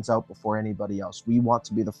headlines out before anybody else. We want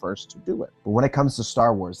to be the first to do it. But when it comes to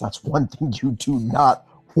Star Wars, that's one thing you do not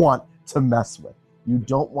want to mess with. You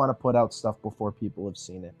don't want to put out stuff before people have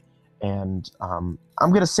seen it. And I'm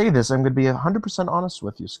going to say this. I'm going to be 100% honest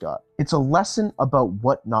with you, Scott. It's a lesson about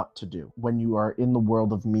what not to do when you are in the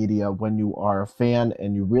world of media, when you are a fan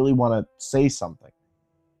and you really want to say something.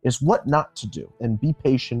 It's what not to do. And be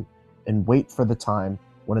patient and wait for the time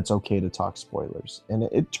when it's okay to talk spoilers. And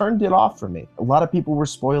it turned it off for me. A lot of people were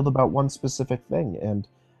spoiled about one specific thing. And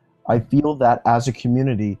I feel that as a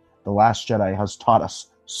community, The Last Jedi has taught us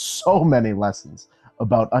so many lessons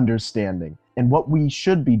about understanding and what we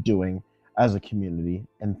should be doing as a community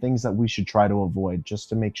and things that we should try to avoid just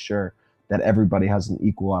to make sure that everybody has an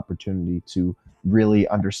equal opportunity to really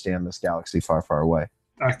understand this galaxy far, far away.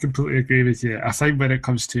 I completely agree with you. I think when it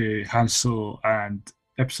comes to Han Solo and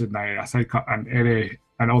Episode 9, I think, and Eri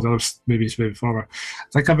and all the other movies moving forward, I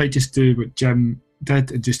think I might just do what Jim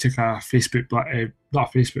did and just take a Facebook, not a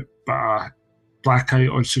Facebook, but a blackout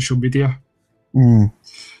on social media.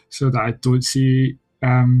 So that I don't see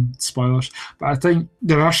spoilers. But I think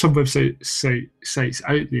there are some sites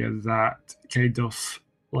out there that kind of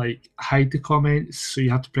like hide the comments, so you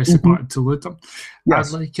have to press the button to load them.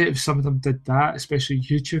 Yes. I'd like it if some of them did that, especially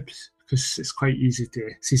YouTube, because it's quite easy to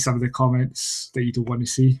see some of the comments that you don't want to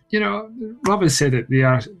see. You know, Robin said it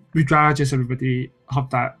there. We'd rather just everybody have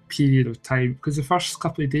that period of time, because the first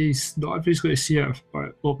couple of days, not everybody's going to see it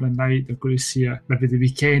opening night. They're going to see it maybe the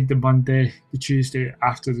weekend, the Monday, the Tuesday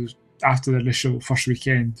after the initial first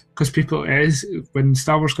weekend. Because people, it is, when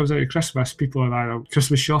Star Wars comes out at Christmas, people are either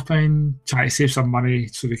Christmas shopping, trying to save some money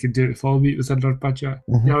so they can do it the following week within their budget.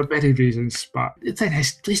 There are many reasons, but the thing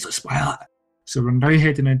is, please don't spoil it. So we're now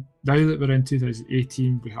heading in, now that we're in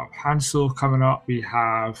 2018, we have Han Solo coming up, we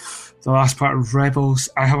have the last part of Rebels.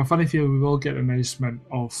 I have a funny feeling we will get an announcement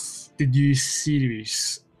of the new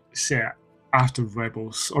series set after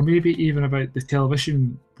Rebels, or maybe even about the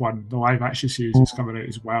television one, the live action series that's coming out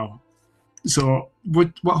as well. So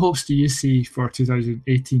what hopes do you see for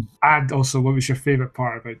 2018? And also, what was your favourite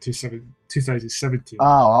part about 2017? Oh,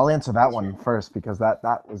 I'll answer that one first, because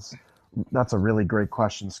that's a really great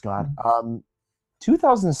question, Scott.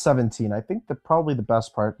 2017, I think probably the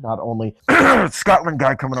best part, not only Scotland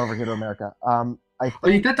guy coming over here to America. I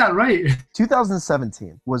think you did that right.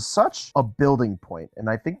 2017 was such a building point, and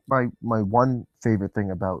I think my one favorite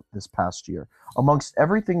thing about this past year, amongst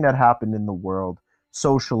everything that happened in the world,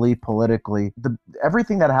 socially, politically,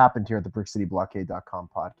 everything that happened here at the BrickCityBlockade.com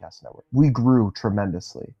podcast network, we grew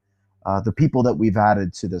tremendously. The people that we've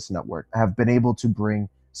added to this network have been able to bring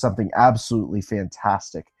something absolutely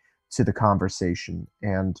fantastic to the conversation,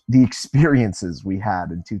 and the experiences we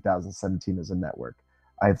had in 2017 as a network,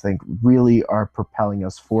 I think, really are propelling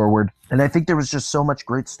us forward. And I think there was just so much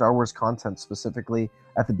great Star Wars content, specifically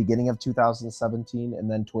at the beginning of 2017 and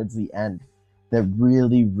then towards the end, that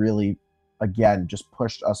really, really, again, just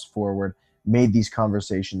pushed us forward, made these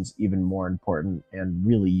conversations even more important, and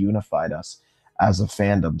really unified us as a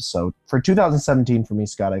fandom. So for 2017, for me,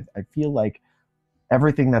 Scott, I feel like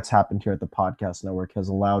everything that's happened here at the podcast network has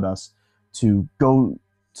allowed us to go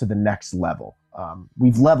to the next level.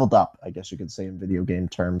 We've leveled up, I guess you could say, in video game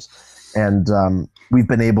terms, and we've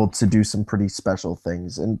been able to do some pretty special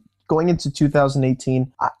things. And going into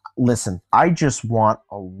 2018, Listen, I just want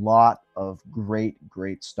a lot of great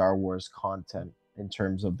Star Wars content in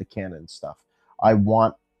terms of the canon stuff. I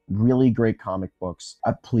want really great comic books.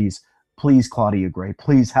 Please, Claudia Gray,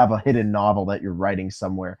 please have a hidden novel that you're writing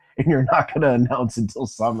somewhere and you're not going to announce until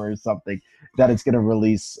summer or something that it's going to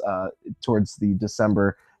release towards the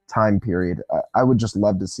December time period. I would just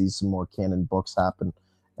love to see some more canon books happen.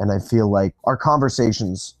 And I feel like our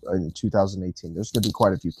conversations in 2018, there's going to be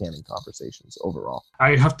quite a few canon conversations overall.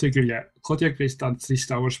 I have to agree, yeah. Claudia Gray's done 3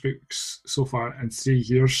 Star Wars books so far in 3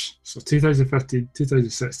 years. So 2015,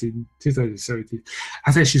 2016, 2017.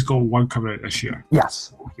 I think she's got one coming out this year.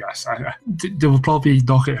 Yes. Yes. They will probably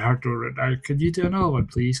knock at her door right now. Can you do another one,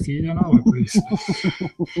 please? Can you do another one, please?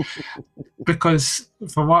 Because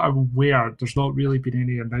from what I'm aware, there's not really been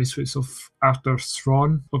any announcements after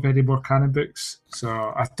Thrawn of any more canon books. So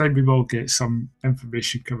I think we will get some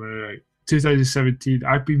information coming out. 2017,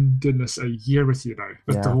 I've been doing this a year with you now,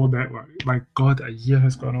 with the whole network. My God, a year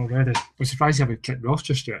has gone already. I'm surprised you haven't kicked me off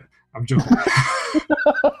just yet. I'm joking.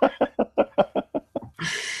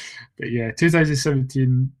 But yeah,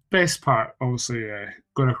 2017, best part, obviously,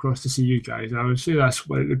 going across to see you guys. I would say that's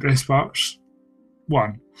one of the best parts.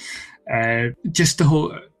 One. Just the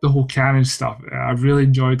whole canon stuff. I really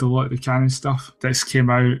enjoyed a lot of the canon stuff that's came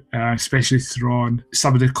out, especially Thrawn.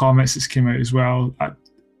 Some of the comics that's came out as well.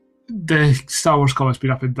 The Star Wars comics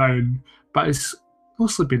been up and down, but it's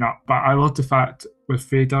mostly been up. But I love the fact with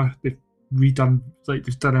Vader, they've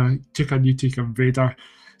took a new take on Vader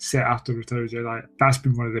set after Return of the Jedi. That's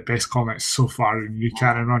been one of the best comics so far in the new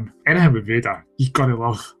canon run. Anything with Vader, you gotta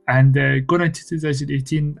love. And going into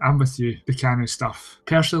 2018, I'm with you, the canon stuff.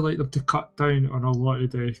 Personally, I'd like them to cut down on a lot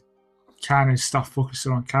of the canon stuff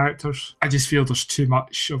focusing on characters. I just feel there's too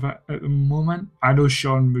much of it at the moment. I know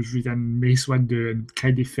Sean was reading Mace Windu and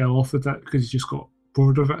kind of fell off with it because he just got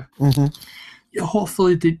bored of it. Mm-hmm. Yeah,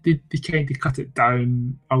 hopefully they kind of cut it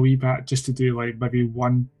down a wee bit just to do like maybe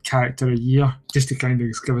one character a year, just to kind of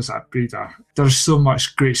give us that breather. There's so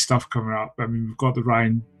much great stuff coming up. I mean, we've got the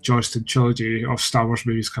Rian Johnson trilogy of Star Wars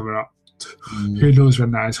movies coming up. Who knows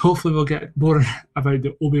when that is? Hopefully we'll get more about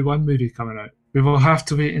the Obi-Wan movie coming out. We will have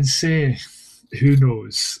to wait and see. Who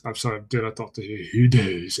knows? I'm sorry, I'm doing a Doctor Who. Who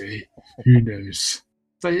knows, eh? Who knows?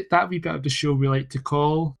 That wee bit of the show we like to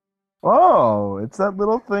call... Oh, it's that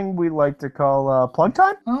little thing we like to call plug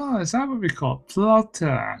time? Oh, is that what we call it? Plug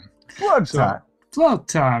time. Plug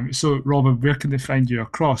time. So, Robin, where can they find you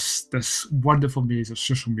across this wonderful maze of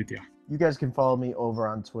social media? You guys can follow me over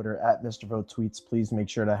on Twitter at Mr. Vote Tweets. Please make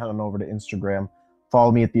sure to head on over to Instagram.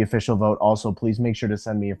 Follow me at The Official Vote. Also, please make sure to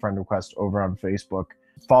send me a friend request over on Facebook.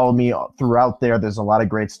 Follow me throughout there. There's a lot of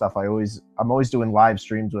great stuff. I'm always doing live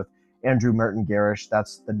streams with Andrew Merton Garish.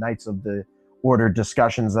 That's the Knights of the Order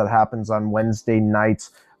discussions that happens on Wednesday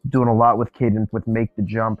nights. Doing a lot with Caden with Make the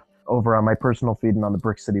Jump over on my personal feed and on the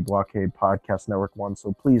Brick City Blockade Podcast Network 1.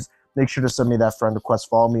 So please make sure to send me that friend request.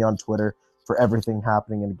 Follow me on Twitter for everything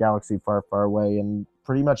happening in a galaxy far, far away and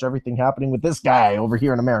pretty much everything happening with this guy over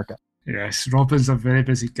here in America. Yes, Robin's a very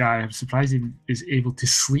busy guy. I'm surprised he is able to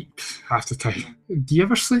sleep half the time. Do you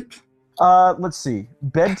ever sleep? Let's see.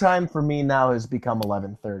 Bedtime for me now has become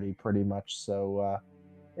 11:30 pretty much. So,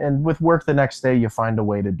 and with work the next day, you find a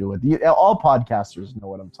way to do it. All podcasters know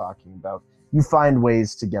what I'm talking about. You find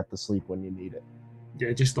ways to get the sleep when you need it.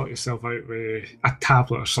 Yeah, just knock yourself out with a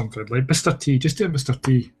tablet or something. Like Mr. T, just do Mr.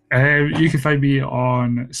 T. You can find me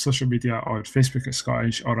on social media, on Facebook at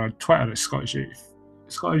Scottish, or on Twitter at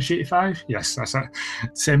Scottish85. Yes, that's it.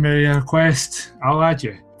 Send me a request. I'll add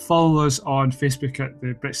you. Follow us on Facebook at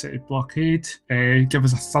the Brick City Blockade. Give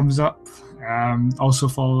us a thumbs up. Also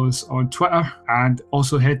follow us on Twitter, and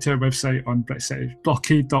also head to our website on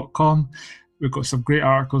brickcityblockade.com. We've got some great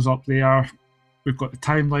articles up there. We've got the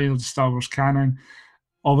timeline of the Star Wars canon.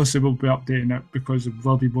 Obviously, we'll be updating it because there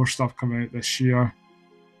will be more stuff coming out this year.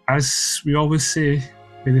 As we always say,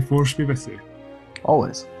 may the Force be with you.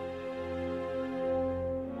 Always.